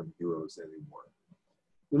 they weren't heroes anymore.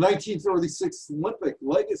 The 1936 Olympic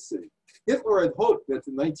legacy. Hitler had hoped that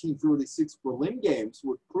the 1936 Berlin Games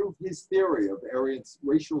would prove his theory of Aryan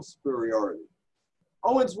racial superiority.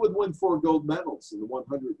 Owens would win 4 gold medals in the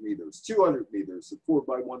 100 meters, 200 meters, the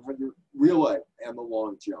 4x100 relay, and the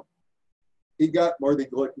long jump. He got Marty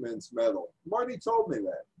Glickman's medal. Marty told me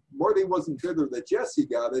that. Marty wasn't bitter that Jesse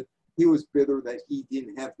got it. He was bitter that he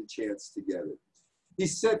didn't have the chance to get it. He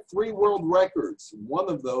set 3 world records. One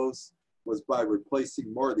of those was by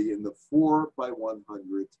replacing Marty in the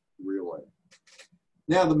 4x100 relay.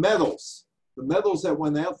 Now the medals that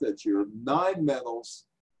went out that year, 9 medals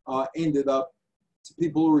ended up to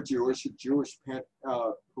people who were Jewish, of Jewish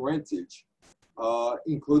parentage,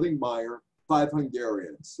 including Meyer, 5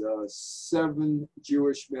 Hungarians, 7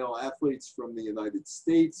 Jewish male athletes from the United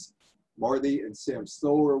States. Marty and Sam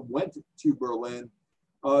Stoller went to Berlin.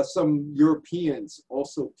 Some Europeans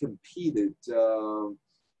also competed,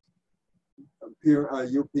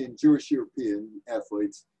 Jewish European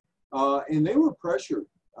athletes, and they were pressured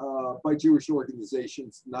by Jewish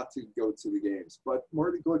organizations not to go to the games. But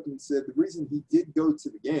Marty Glickman said the reason he did go to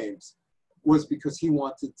the games was because he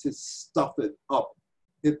wanted to stuff it up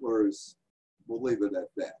Hitler's, we'll leave it at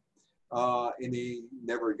that. And he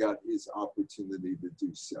never got his opportunity to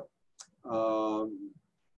do so.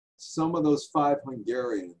 Some of those 5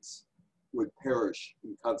 Hungarians would perish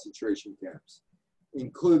in concentration camps,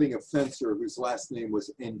 including a fencer whose last name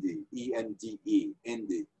was Ende, E-N-D-E,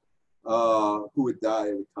 Ende, who would die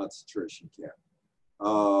in a concentration camp.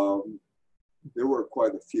 There were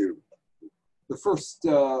quite a few. The first,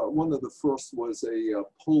 one of the first was a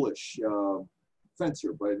Polish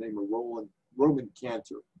fencer by the name of Roman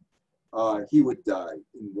Cantor. He would die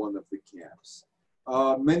in one of the camps.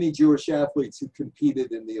 Many Jewish athletes who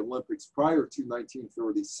competed in the Olympics prior to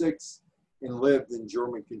 1936 and lived in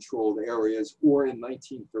German-controlled areas or in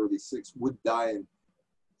 1936 would die in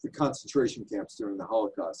the concentration camps during the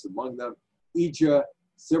Holocaust. Among them, Ija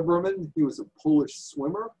Zimmerman, he was a Polish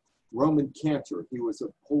swimmer. Roman Cantor, he was a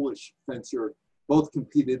Polish fencer. Both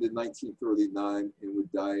competed in 1939 and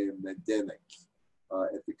would die in Munich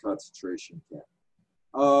at the concentration camp.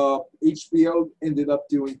 HBO ended up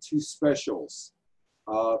doing 2 specials.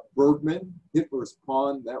 Bergman, Hitler's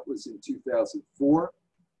Pawn, that was in 2004,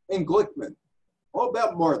 and Glickman, all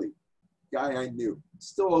about Marty. guy I knew,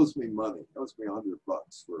 still owes me money. He owes me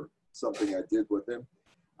 $100 for something I did with him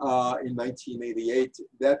in 1988.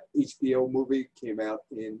 That HBO movie came out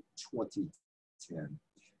in 2010.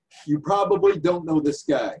 You probably don't know this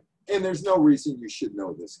guy, and there's no reason you should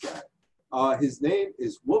know this guy. His name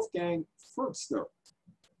is Wolfgang Furtner,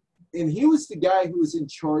 and he was the guy who was in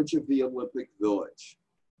charge of the Olympic Village.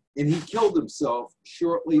 And he killed himself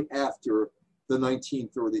shortly after the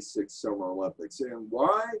 1936 Summer Olympics. And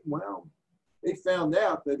why? Well, they found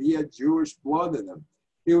out that he had Jewish blood in him.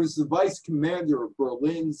 He was the vice commander of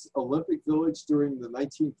Berlin's Olympic Village during the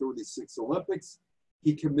 1936 Olympics.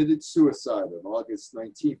 He committed suicide on August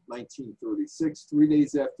 19, 1936, 3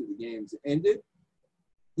 days after the games ended.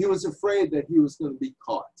 He was afraid that he was going to be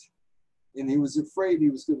caught. And he was afraid he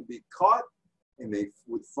was going to be caught and they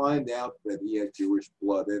would find out that he had Jewish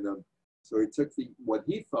blood in him. So he took what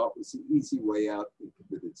he thought was the easy way out and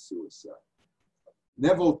committed suicide.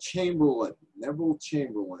 Neville Chamberlain,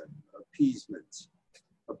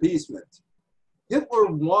 appeasement. Hitler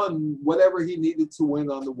won whatever he needed to win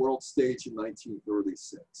on the world stage in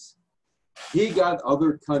 1936. He got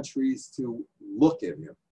other countries to look at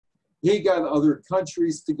him. He got other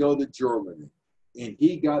countries to go to Germany. And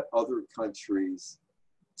he got other countries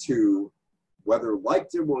to, whether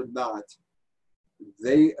liked him or not,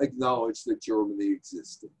 they acknowledged that Germany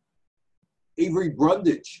existed. Avery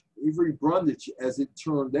Brundage, as it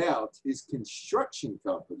turned out, his construction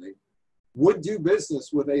company would do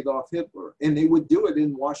business with Adolf Hitler, and they would do it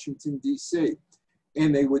in Washington, D.C.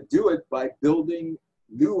 And they would do it by building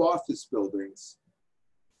new office buildings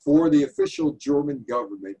for the official German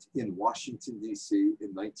government in Washington, D.C.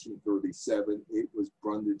 in 1937. It was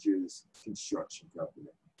Brundage's construction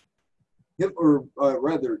company.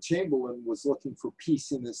 Chamberlain was looking for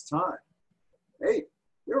peace in his time. Hey,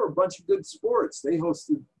 there were a bunch of good sports. They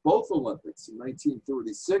hosted both Olympics in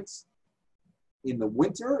 1936, in the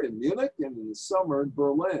winter in Munich and in the summer in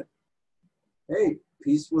Berlin. Hey,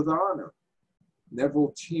 peace with honor.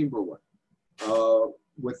 Neville Chamberlain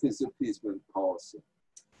with his appeasement policy.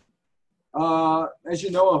 As you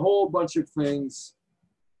know, a whole bunch of things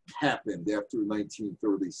happened after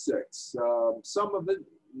 1936. Some of it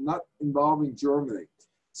not involving Germany.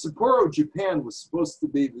 Sapporo, Japan was supposed to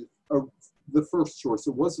be the first choice.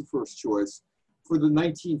 It was the first choice for the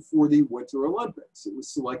 1940 Winter Olympics. It was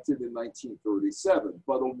selected in 1937,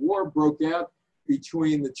 but a war broke out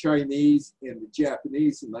between the Chinese and the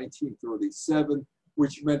Japanese in 1937,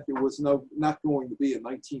 which meant there was not going to be a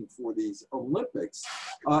 1940s Olympics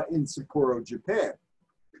in Sapporo, Japan.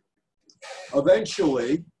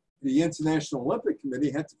 Eventually, the International Olympic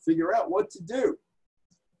Committee had to figure out what to do.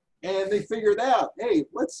 And they figured out, hey,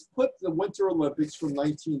 let's put the Winter Olympics from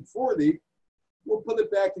 1940, we'll put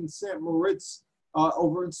it back in St. Moritz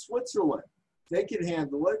over in Switzerland. They can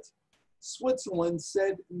handle it. Switzerland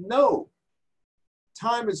said no.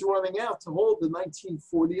 Time is running out to hold the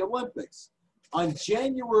 1940 Olympics. On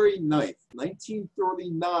January 9th,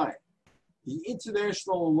 1939, the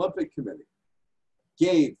International Olympic Committee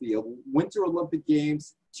gave the Winter Olympic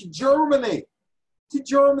Games to Germany.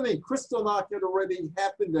 Kristallnacht had already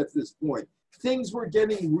happened at this point. Things were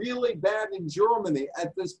getting really bad in Germany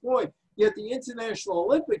at this point. Yet the International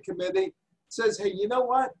Olympic Committee says, hey, you know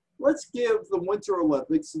what? Let's give the Winter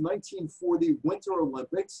Olympics, the 1940 Winter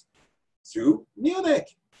Olympics, to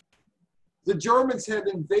Munich. The Germans had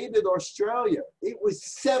invaded Australia. It was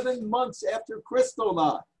 7 months after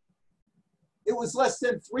Kristallnacht. It was less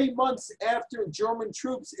than 3 months after German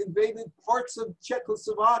troops invaded parts of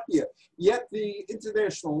Czechoslovakia. Yet the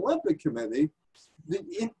International Olympic Committee,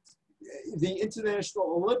 the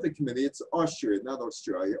International Olympic Committee, it's Austria, not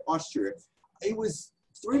Australia, Austria. It was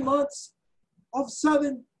 3 months. All of a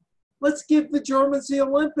sudden, let's give the Germans the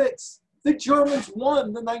Olympics. The Germans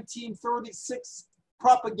won the 1936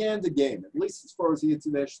 propaganda game, at least as far as the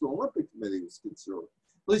International Olympic Committee was concerned,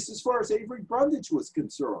 at least as far as Avery Brundage was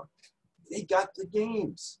concerned. They got the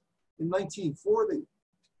games in 1940.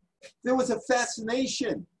 There was a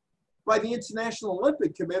fascination by the International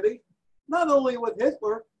Olympic Committee, not only with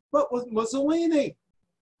Hitler, but with Mussolini.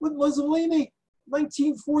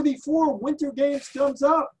 1944 Winter Games comes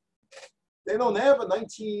up. They don't have a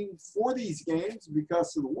 1940s Games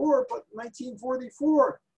because of the war, but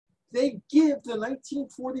 1944. They give the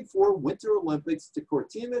 1944 Winter Olympics to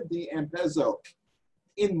Cortina d'Ampezzo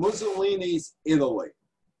in Mussolini's Italy.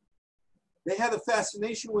 They had a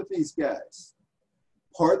fascination with these guys.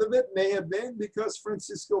 Part of it may have been because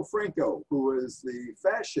Francisco Franco, who was the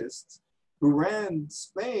fascist who ran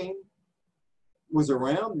Spain, was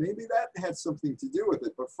around. Maybe that had something to do with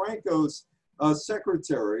it. But Franco's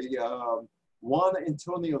secretary, Juan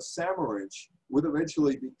Antonio Samaranch, would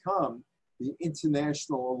eventually become the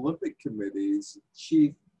International Olympic Committee's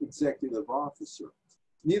chief executive officer.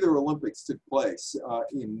 Neither Olympics took place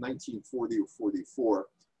in 1940 or 44,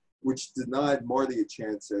 which denied Marty a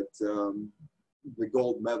chance at the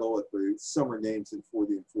gold medal at the Summer Games in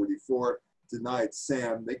 40 and 44, denied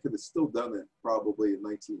Sam. They could have still done it probably in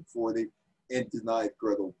 1940, and denied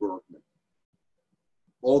Gretel Bergman.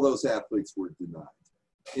 All those athletes were denied.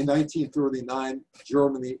 In 1939,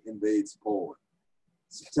 Germany invades Poland.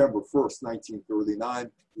 September 1st,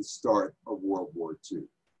 1939, the start of World War II.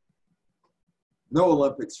 No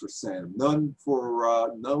Olympics for Sam. None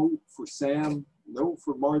for, no for Sam, no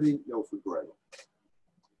for Marty, no for Gretel.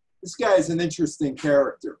 This guy is an interesting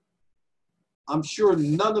character. I'm sure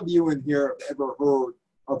none of you in here have ever heard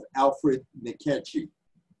of Alfred Niketchi.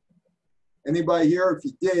 Anybody here? If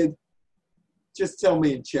you did, just tell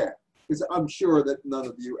me in chat, because I'm sure that none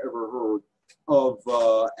of you ever heard of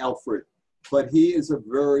Alfred. But he is a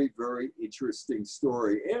very, very interesting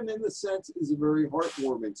story, and in a sense is a very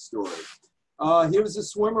heartwarming story. He was a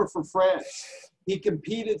swimmer for France. He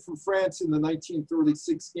competed for France in the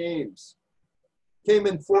 1936 games. Came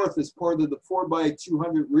in fourth as part of the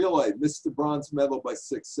 4x200 relay, missed the bronze medal by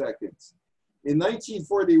 6 seconds. In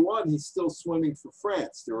 1941, he's still swimming for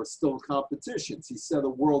France. There are still competitions. He set a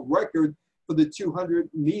world record for the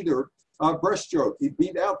 200-meter breaststroke. He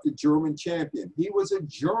beat out the German champion. He was a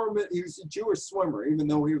Jewish swimmer, even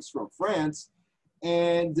though he was from France.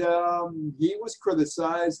 And he was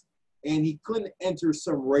criticized, and he couldn't enter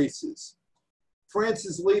some races.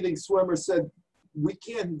 France's leading swimmer said, "We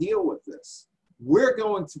can't deal with this. We're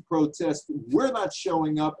going to protest. We're not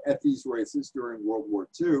showing up at these races during World War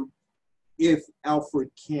II if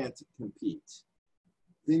Alfred can't compete."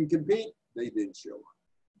 Didn't compete, they didn't show up.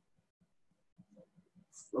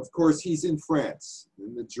 Of course, he's in France,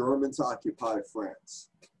 and the Germans occupy France.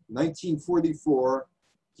 1944,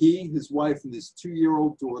 he, his wife, and his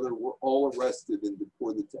 2-year-old daughter were all arrested and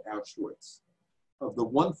deported to Auschwitz. Of the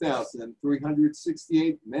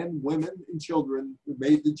 1,368 men, women, and children who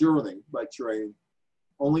made the journey by train,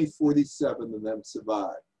 only 47 of them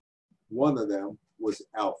survived. One of them was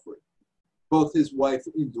Alfred. Both his wife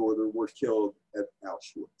and daughter were killed at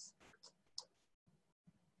Auschwitz.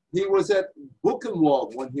 He was at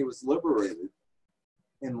Buchenwald when he was liberated,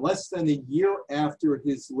 and less than a year after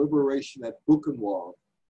his liberation at Buchenwald,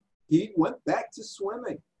 he went back to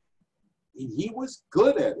swimming. He was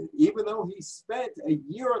good at it, even though he spent a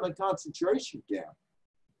year in a concentration camp.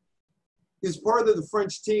 He was part of the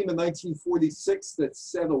French team in 1946 that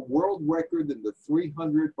set a world record in the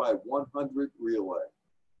 300 by 100 relay.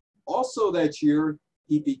 Also that year,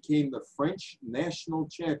 he became the French national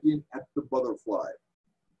champion at the butterfly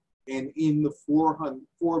and in the 4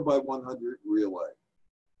 by 100 relay.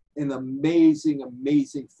 An amazing,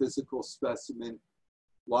 amazing physical specimen.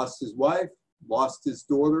 Lost his wife, lost his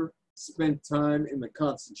daughter, spent time in the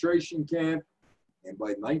concentration camp, and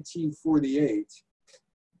by 1948,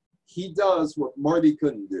 he does what Marty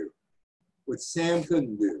couldn't do, what Sam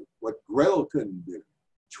couldn't do, what Gretel couldn't do.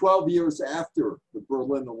 12 years after the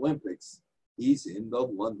Berlin Olympics, he's in the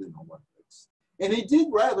London Olympics. And he did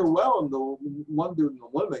rather well in the London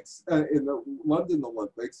Olympics.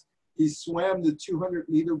 He swam the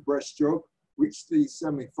 200-meter breaststroke, reached the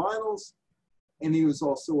semifinals, and he was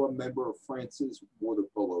also a member of France's water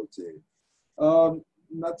polo team.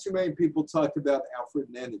 Not too many people talk about Alfred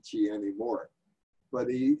Niketchi anymore, but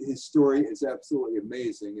his story is absolutely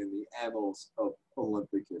amazing in the annals of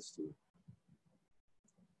Olympic history.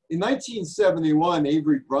 In 1971,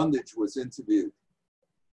 Avery Brundage was interviewed.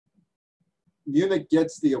 Munich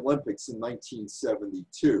gets the Olympics in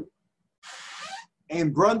 1972.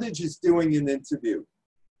 And Brundage is doing an interview.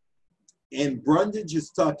 And Brundage is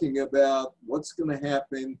talking about what's going to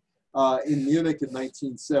happen in Munich in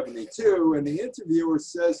 1972. And the interviewer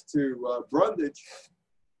says to Brundage,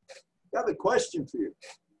 "Got a question for you.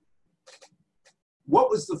 What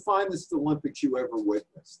was the finest Olympics you ever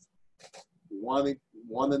witnessed?" You want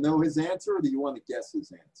to know his answer, or do you want to guess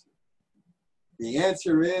his answer? The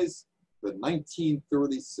answer is the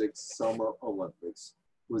 1936 Summer Olympics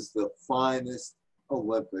was the finest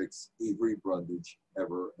Olympics Avery Brundage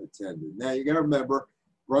ever attended. Now you got to remember,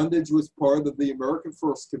 Brundage was part of the America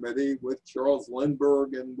First Committee with Charles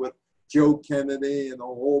Lindbergh and with Joe Kennedy and a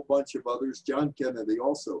whole bunch of others. John Kennedy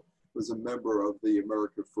also was a member of the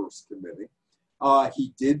America First Committee.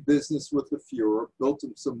 He did business with the Fuhrer, built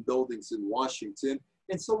him some buildings in Washington,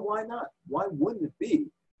 and so why not? Why wouldn't it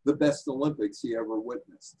be the best Olympics he ever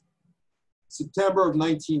witnessed? September of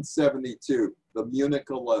 1972, the Munich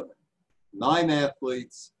 11. 9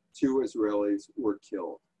 athletes, 2 Israelis were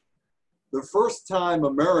killed. The first time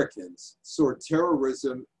Americans saw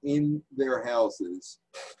terrorism in their houses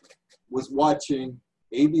was watching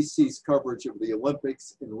ABC's coverage of the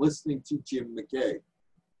Olympics and listening to Jim McKay.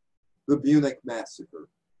 The Munich massacre.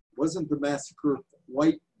 Wasn't the massacre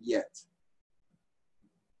quite yet.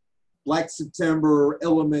 Black September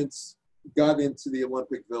elements got into the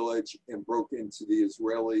Olympic Village and broke into the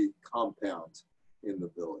Israeli compound in the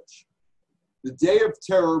village. The Day of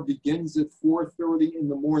Terror begins at 4:30 in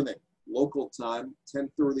the morning, local time,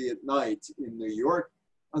 10:30 at night in New York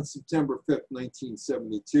on September 5th,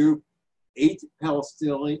 1972. Eight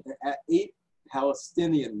Palestinian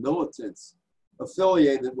militants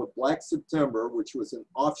affiliated with Black September, which was an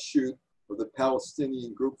offshoot of the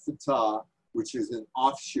Palestinian group Fatah, which is an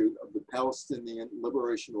offshoot of the Palestinian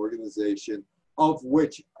Liberation Organization, of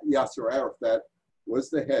which Yasser Arafat was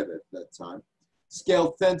the head at that time,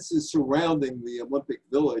 scaled fences surrounding the Olympic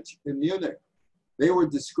Village in Munich. They were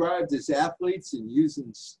described as athletes, and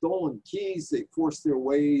using stolen keys, they forced their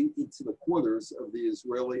way into the quarters of the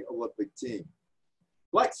Israeli Olympic team.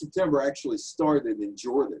 Black September actually started in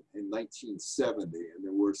Jordan in 1970, and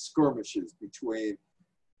there were skirmishes between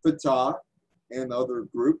Fatah and other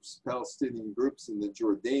groups, Palestinian groups, and the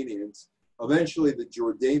Jordanians. Eventually, the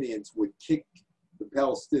Jordanians would kick the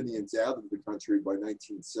Palestinians out of the country by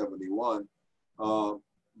 1971.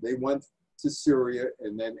 They went to Syria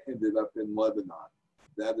and then ended up in Lebanon.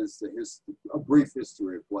 That is a brief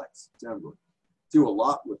history of Black September. Do a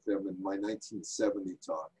lot with them in my 1970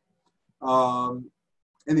 talk.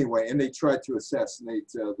 Anyway, and they tried to assassinate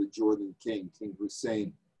the Jordan king, King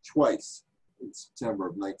Hussein, twice in September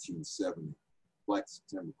of 1970. Black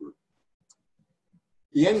September group.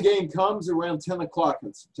 The end game comes around 10 o'clock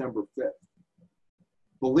on September 5th.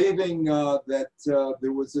 Believing that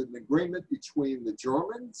there was an agreement between the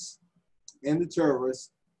Germans and the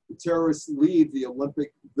terrorists leave the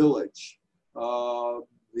Olympic Village.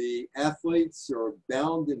 The athletes are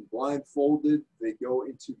bound and blindfolded. They go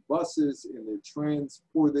into buses and they're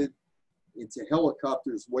transported into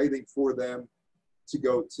helicopters waiting for them to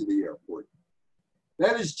go to the airport.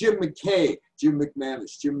 That is Jim McKay, Jim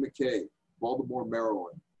McManus, Jim McKay, Baltimore,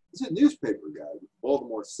 Maryland. He's a newspaper guy with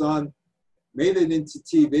Baltimore Sun. Made it into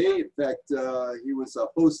TV. In fact, he was a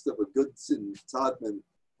host of a Goodson Todman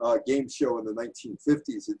game show in the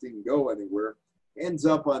 1950s. It didn't go anywhere. Ends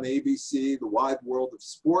up on ABC, The Wide World of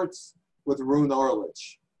Sports, with Roone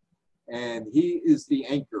Arledge. And he is the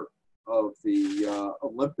anchor of the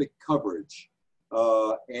Olympic coverage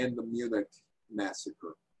and the Munich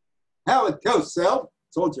massacre. Howard Cosell.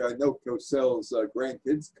 Told you I know Cosell's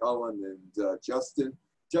grandkids, Colin and Justin.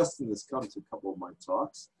 Justin has come to a couple of my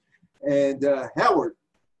talks. And Howard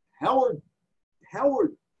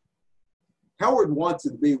wanted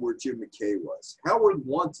to be where Jim McKay was. Howard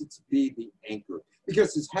wanted to be the anchor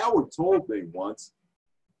because, as Howard told me once,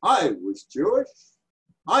 I was Jewish.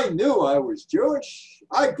 I knew I was Jewish.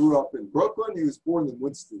 I grew up in Brooklyn. He was born in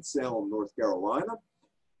Winston-Salem, North Carolina.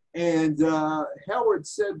 And Howard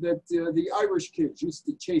said that the Irish kids used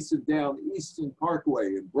to chase him down Eastern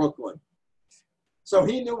Parkway in Brooklyn. So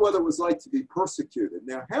he knew what it was like to be persecuted.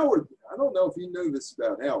 Now, Howard, I don't know if you knew this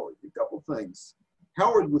about Howard, a couple things.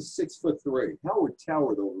 Howard was 6'3". Howard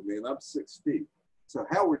towered over me, and I'm 6 feet. So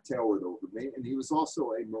Howard towered over me, and he was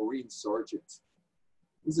also a Marine sergeant.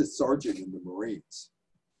 He's a sergeant in the Marines.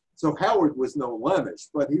 So Howard was no blemish,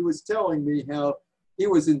 but he was telling me how he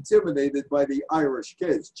was intimidated by the Irish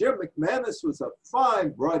kids. Jim McManus was a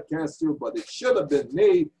fine broadcaster, but it should have been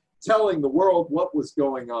me telling the world what was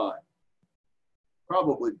going on.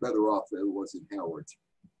 Probably better off that it wasn't Howard,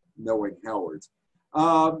 knowing Howard.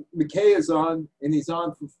 McKay is on, and he's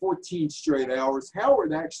on for 14 straight hours.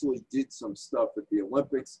 Howard actually did some stuff at the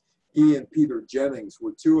Olympics. He and Peter Jennings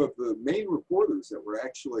were two of the main reporters that were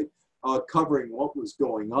actually covering what was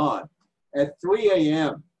going on. At 3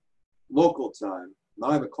 a.m. local time,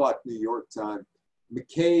 9 o'clock New York time,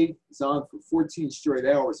 McKay is on for 14 straight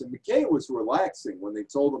hours. And McKay was relaxing when they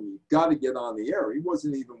told him, you've got to get on the air. He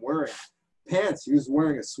wasn't even wearing pants. He was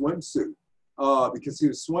wearing a swimsuit because he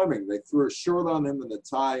was swimming. They threw a shirt on him and a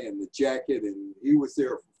tie and the jacket, and he was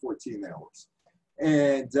there for 14 hours.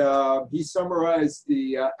 And he summarized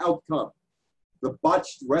the outcome, the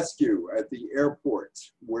botched rescue at the airport,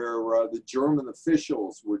 where the German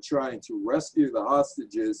officials were trying to rescue the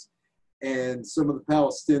hostages, and some of the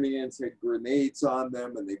Palestinians had grenades on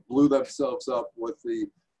them, and they blew themselves up with the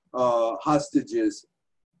hostages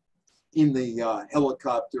in the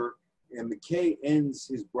helicopter. And McKay ends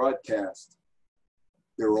his broadcast.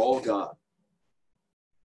 They're all gone.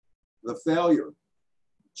 The failure.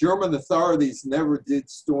 German authorities never did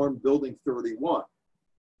storm Building 31.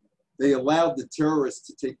 They allowed the terrorists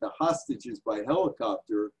to take the hostages by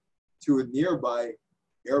helicopter to a nearby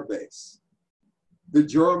airbase. The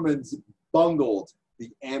Germans bungled the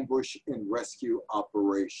ambush and rescue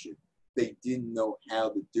operation. They didn't know how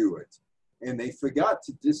to do it. And they forgot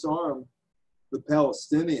to disarm the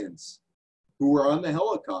Palestinians who were on the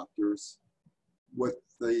helicopters with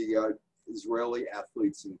the Israeli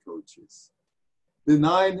athletes and coaches. The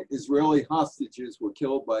 9 Israeli hostages were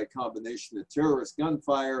killed by a combination of terrorist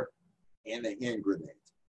gunfire and a hand grenade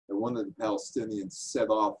that one of the Palestinians set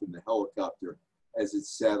off in the helicopter as it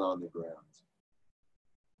sat on the ground.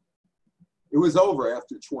 It was over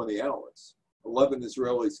after 20 hours. 11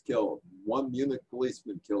 Israelis killed, 1 Munich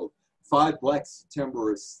policeman killed, 5 Black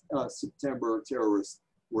September terrorists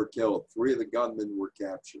were killed, 3 of the gunmen were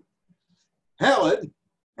captured. Howard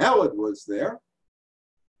was there,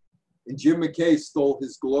 and Jim McKay stole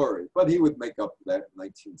his glory, but he would make up for that in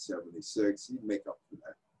 1976. He'd make up for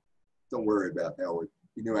that. Don't worry about Howard.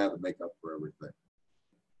 He knew how to make up for everything.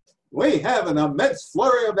 We have an immense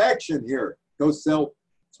flurry of action here, Cosell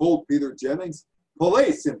told Peter Jennings.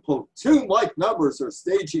 Police in platoon-like numbers are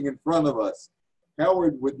staging in front of us.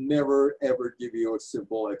 Howard would never, ever give you a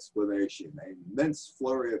simple explanation. An immense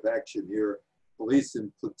flurry of action here. Police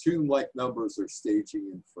in platoon-like numbers are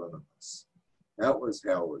staging in front of us. That was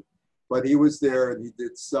Howard. But he was there and he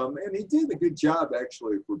did a good job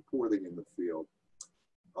actually of reporting in the field.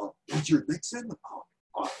 Major Nixon?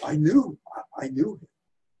 I knew him.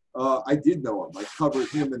 I did know him. I covered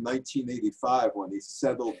him in 1985 when he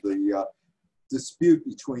settled the dispute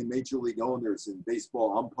between Major League owners and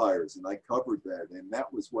baseball umpires, and I covered that. And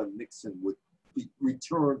that was when Nixon would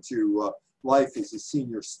return to life as a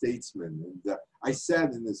senior statesman. And I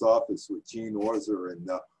sat in his office with Gene Orzer and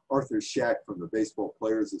Arthur Shack from the Baseball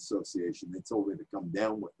Players Association. They told me to come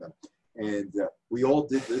down with them. And we all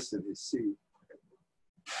did this in his seat.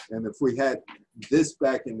 And if we had this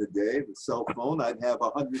back in the day, the cell phone, I'd have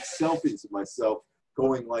 100 selfies of myself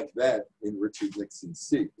going like that in Richard Nixon's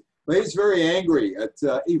seat. But he's very angry at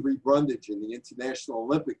Avery Brundage and the International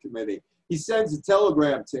Olympic Committee. He sends a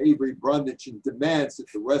telegram to Avery Brundage and demands that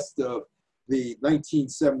the rest of the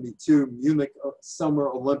 1972 Munich Summer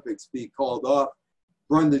Olympics be called off.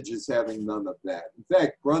 Brundage is having none of that. In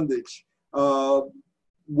fact, Brundage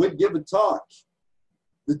would give a talk.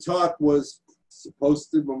 The talk was supposed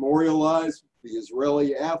to memorialize the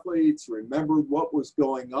Israeli athletes, remembered what was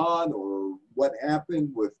going on or what happened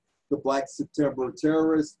with the Black September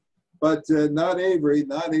terrorists. But not Avery,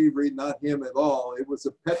 not him at all. It was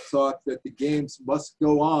a pep talk that the games must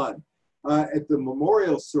go on. At the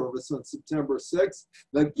memorial service on September 6th,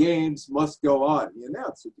 the games must go on. He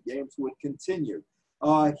announced that the games would continue.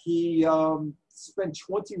 He spent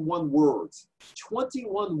 21 words.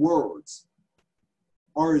 21 words.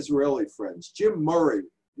 Our Israeli friends. Jim Murray,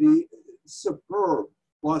 the superb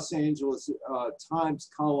Los Angeles Times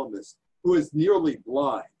columnist, who is nearly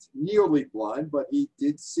blind, but he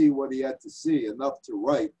did see what he had to see, enough to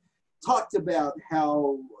write, talked about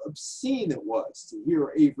how obscene it was to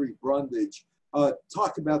hear Avery Brundage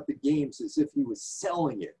talk about the games as if he was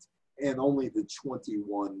selling it, and only the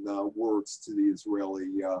 21 words to the Israeli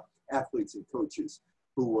athletes and coaches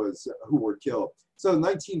who were killed. So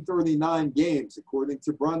 1939 games, according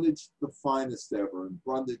to Brundage, the finest ever, and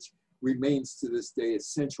Brundage remains to this day a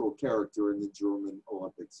central character in the German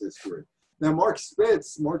Olympics history. Now, Mark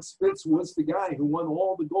Spitz was the guy who won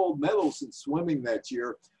all the gold medals in swimming that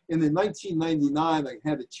year. And in 1999, I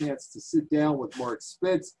had a chance to sit down with Mark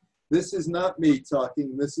Spitz. This is not me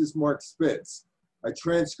talking, this is Mark Spitz. I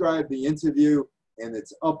transcribed the interview and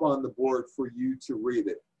it's up on the board for you to read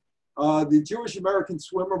it. The Jewish-American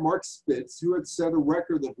swimmer Mark Spitz, who had set a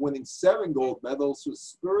record of winning 7 gold medals, was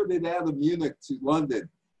spirited out of Munich to London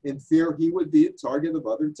in fear he would be a target of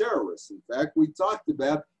other terrorists. In fact, we talked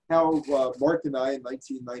about how Mark and I in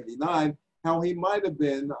 1999, how he might have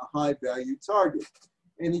been a high-value target.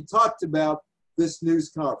 And he talked about this news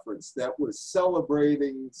conference that was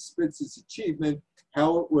celebrating Spitz's achievement,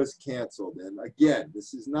 how it was canceled. And again,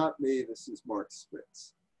 this is not me, this is Mark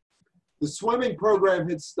Spitz. The swimming program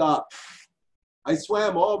had stopped. I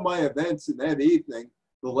swam all my events in that evening.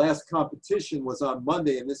 The last competition was on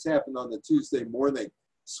Monday, and this happened on the Tuesday morning.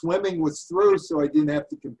 Swimming was through, so I didn't have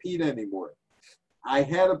to compete anymore. I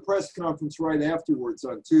had a press conference right afterwards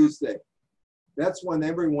on Tuesday. That's when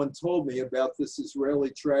everyone told me about this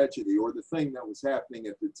Israeli tragedy, or the thing that was happening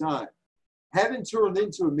at the time. Hadn't turned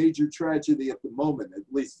into a major tragedy at the moment, at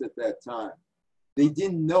least at that time. They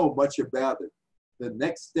didn't know much about it. The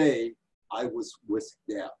next day, I was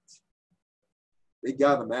whisked out. They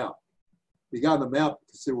got him out. They got him out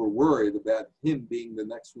because they were worried about him being the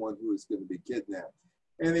next one who was going to be kidnapped.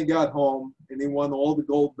 And he got home and he won all the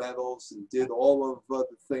gold medals and did all of the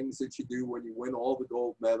things that you do when you win all the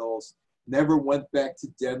gold medals. Never went back to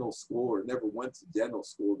dental school, or never went to dental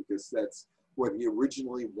school, because that's what he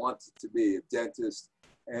originally wanted to be, a dentist.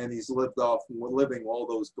 And he's living all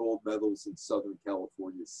those gold medals in Southern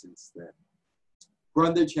California since then.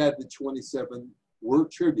 Brundage had the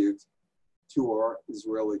 27-word tribute to our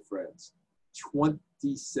Israeli friends.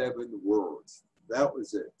 27 words. That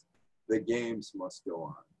was it. The games must go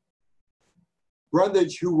on.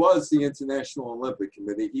 Brundage, who was the International Olympic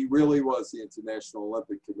Committee, he really was the International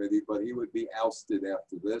Olympic Committee, but he would be ousted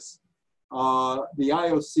after this. The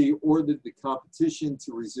IOC ordered the competition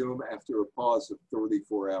to resume after a pause of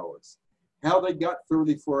 34 hours. How they got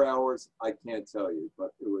 34 hours, I can't tell you,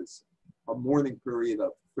 but it was a mourning period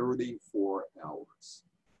of 34 hours.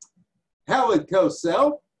 Howard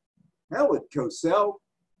Cosell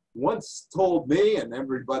once told me and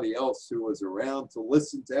everybody else who was around to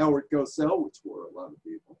listen to Howard Cosell, which were a lot of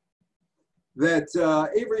people, that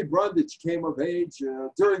Avery Brundage came of age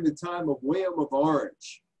during the time of William of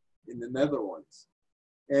Orange in the Netherlands.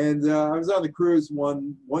 And I was on a cruise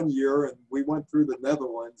one year, and we went through the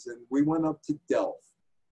Netherlands, and we went up to Delft.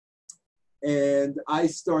 And I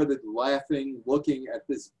started laughing, looking at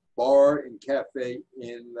this bar and cafe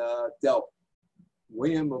in Delft,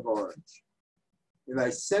 William of Orange. And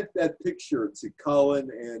I sent that picture to Colin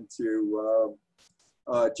and to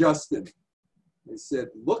Justin. They said,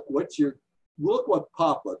 look what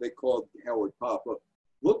Papa, they called Howard Papa,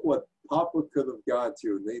 look what Papa could have gone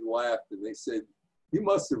to. And they laughed and they said, you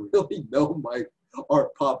must have really known our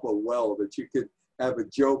Papa well, that you could have a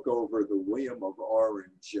joke over the William of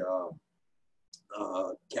Orange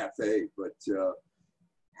cafe. But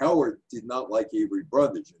Howard did not like Avery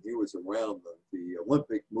Brundage, and he was around the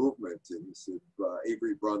Olympic movement, and he said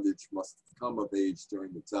Avery Brundage must have come of age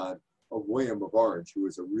during the time of William of Orange, who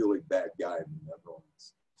was a really bad guy in the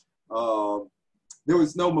Netherlands. There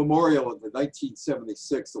was no memorial at the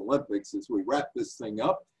 1976 Olympics. As we wrap this thing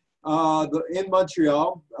up, in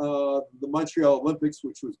Montreal, the Montreal Olympics,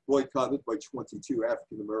 which was boycotted by 22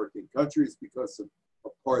 African-American countries because of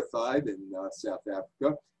apartheid in South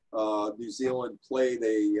Africa. New Zealand played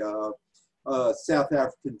a South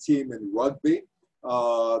African team in rugby.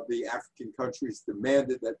 The African countries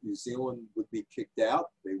demanded that New Zealand would be kicked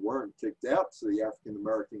out. They weren't kicked out, so the African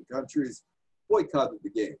American countries boycotted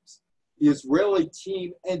the games. The Israeli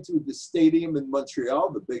team entered the stadium in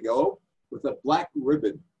Montreal, the Big O, with a black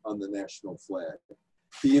ribbon on the national flag.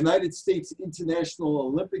 The United States International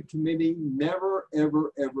Olympic Committee never,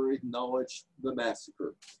 ever, ever acknowledged the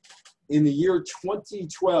massacre. In the year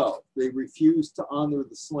 2012, they refused to honor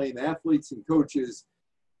the slain athletes and coaches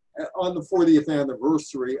on the 40th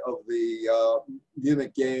anniversary of the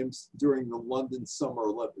Munich Games during the London Summer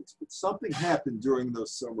Olympics. But something happened during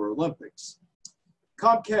those Summer Olympics.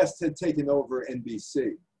 Comcast had taken over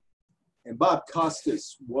NBC, and Bob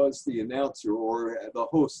Costas was the announcer or the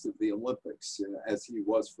host of the Olympics, as he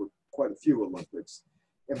was for quite a few Olympics.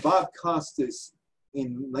 And Bob Costas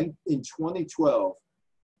in 2012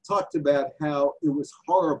 talked about how it was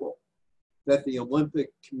horrible that the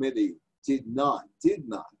Olympic Committee did not,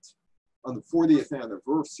 on the 40th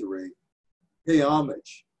anniversary, pay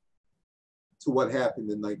homage to what happened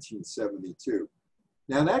in 1972.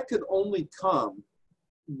 Now that could only come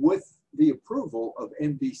with the approval of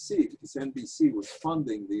NBC, because NBC was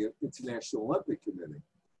funding the International Olympic Committee.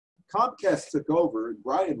 Comcast took over, and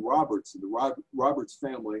Brian Roberts and the Roberts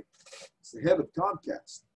family was the head of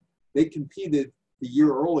Comcast. They competed the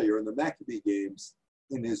year earlier in the Maccabee Games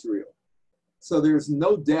in Israel. So there's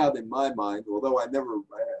no doubt in my mind, although I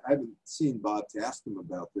haven't seen Bob to ask him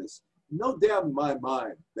about this, no doubt in my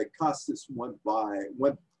mind that Costas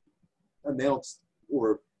announced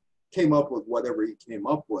or came up with whatever he came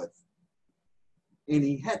up with. And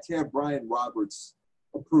he had to have Brian Roberts'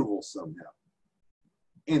 approval somehow.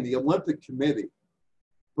 And the Olympic Committee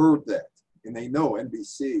heard that. And they know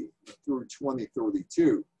NBC through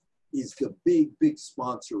 2032 is the big, big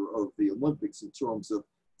sponsor of the Olympics in terms of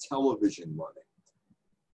television money,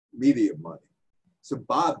 media money. So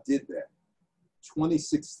Bob did that.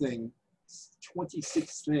 2016,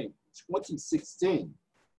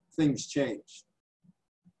 things changed.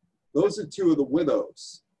 Those are two of the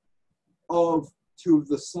widows of two of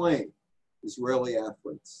the slain Israeli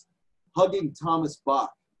athletes, hugging Thomas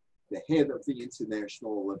Bach, the head of the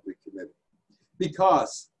International Olympic Committee.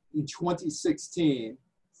 Because in 2016,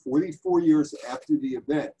 44 years after the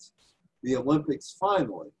event, the Olympics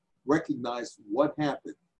finally recognized what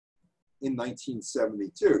happened in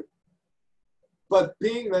 1972. But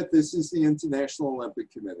being that this is the International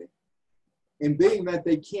Olympic Committee, and being that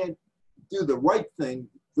they can't do the right thing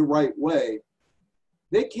the right way,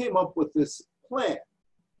 they came up with this plan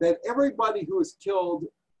that everybody who was killed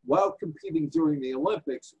while competing during the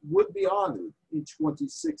Olympics would be honored in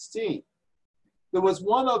 2016. There was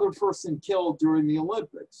one other person killed during the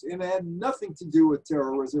Olympics, and it had nothing to do with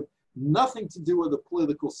terrorism, nothing to do with a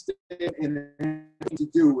political stand, and nothing to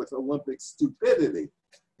do with Olympic stupidity,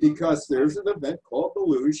 because there's an event called the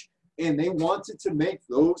luge, and they wanted to make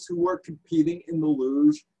those who were competing in the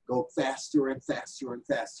luge go faster and faster and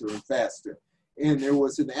faster and faster. And there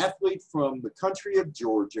was an athlete from the country of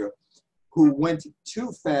Georgia who went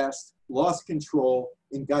too fast, lost control,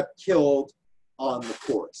 and got killed on the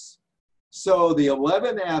course. So the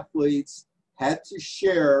 11 athletes had to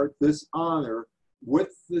share this honor with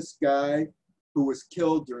this guy who was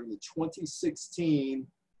killed during the 2016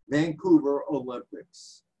 Vancouver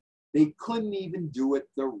Olympics. They couldn't even do it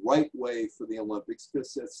the right way for the Olympics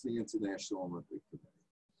because that's the International Olympic Committee.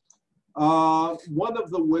 One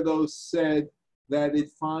of the widows said that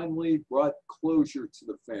it finally brought closure to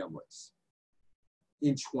the families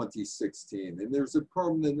in 2016. And there's a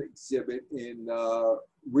permanent exhibit in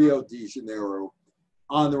Rio de Janeiro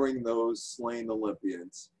honoring those slain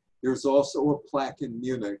Olympians. There's also a plaque in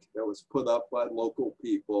Munich that was put up by local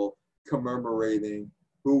people commemorating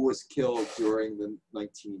who was killed during the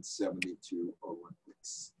 1972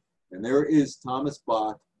 Olympics. And there is Thomas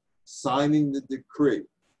Bach signing the decree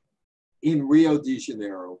in Rio de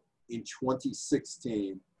Janeiro in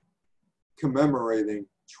 2016, commemorating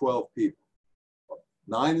 12 people.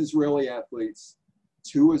 9 Israeli athletes,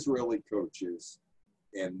 2 Israeli coaches,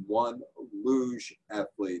 and 1 luge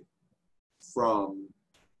athlete from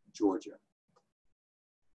Georgia.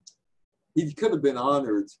 He could have been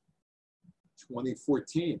honored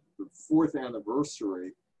 2014, the 4th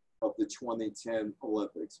anniversary of the 2010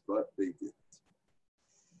 Olympics, but they didn't.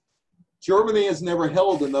 Germany has never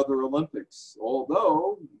held another Olympics,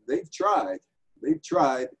 although they've tried,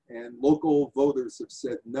 and local voters have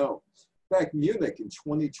said no. In fact, Munich in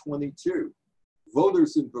 2022,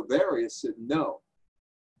 voters in Bavaria said no.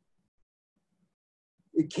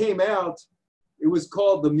 It came out, it was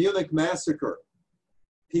called the Munich Massacre.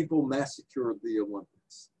 People massacred the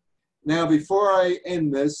Olympics. Now, before I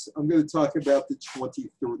end this, I'm going to talk about the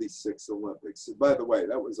 2036 Olympics. And by the way,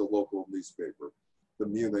 that was a local newspaper, the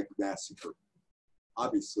Munich Massacre.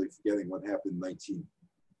 Obviously, forgetting what happened in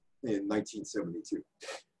 1972.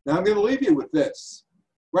 Now, I'm going to leave you with this.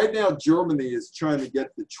 Right now, Germany is trying to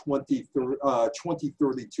get the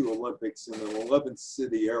 2032 Olympics in an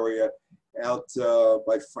 11-city area out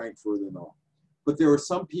by Frankfurt and all. But there are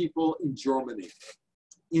some people in Germany,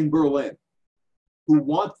 in Berlin, who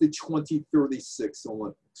want the 2036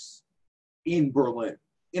 Olympics in Berlin.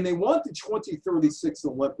 And they want the 2036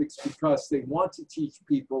 Olympics because they want to teach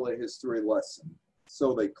people a history lesson,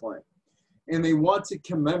 so they claim. And they want to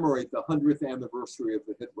commemorate the 100th anniversary of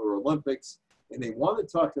the Hitler Olympics. And they want to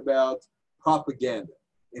talk about propaganda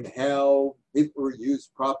and how Hitler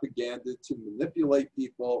used propaganda to manipulate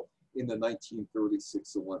people in the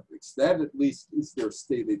 1936 Olympics. That at least is their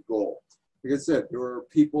stated goal. Like I said, there are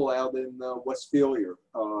people out in Westphalia,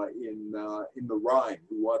 in the Rhine,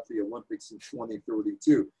 who want the Olympics in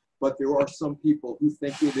 2032. But there are some people who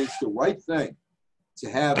think it is the right thing to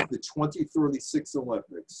have the 2036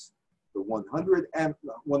 Olympics, the 100th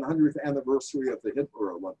anniversary of the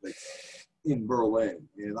Hitler Olympics in Berlin.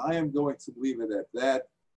 And I am going to leave it at that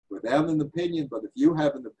without an opinion, but if you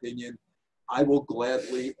have an opinion, I will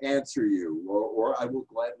gladly answer you, or I will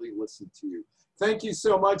gladly listen to you. Thank you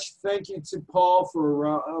so much. Thank you to Paul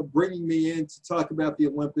for bringing me in to talk about the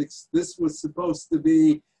Olympics. This was supposed to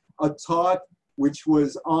be a talk which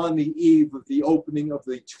was on the eve of the opening of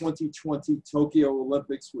the 2020 Tokyo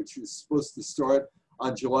Olympics, which was supposed to start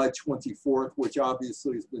on July 24th, which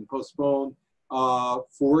obviously has been postponed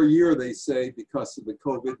for a year, they say, because of the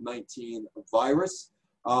COVID-19 virus.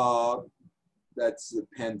 That's the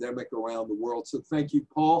pandemic around the world. So thank you,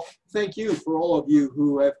 Paul. Thank you for all of you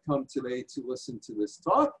who have come today to listen to this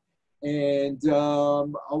talk. And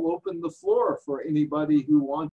I'll open the floor for anybody who wants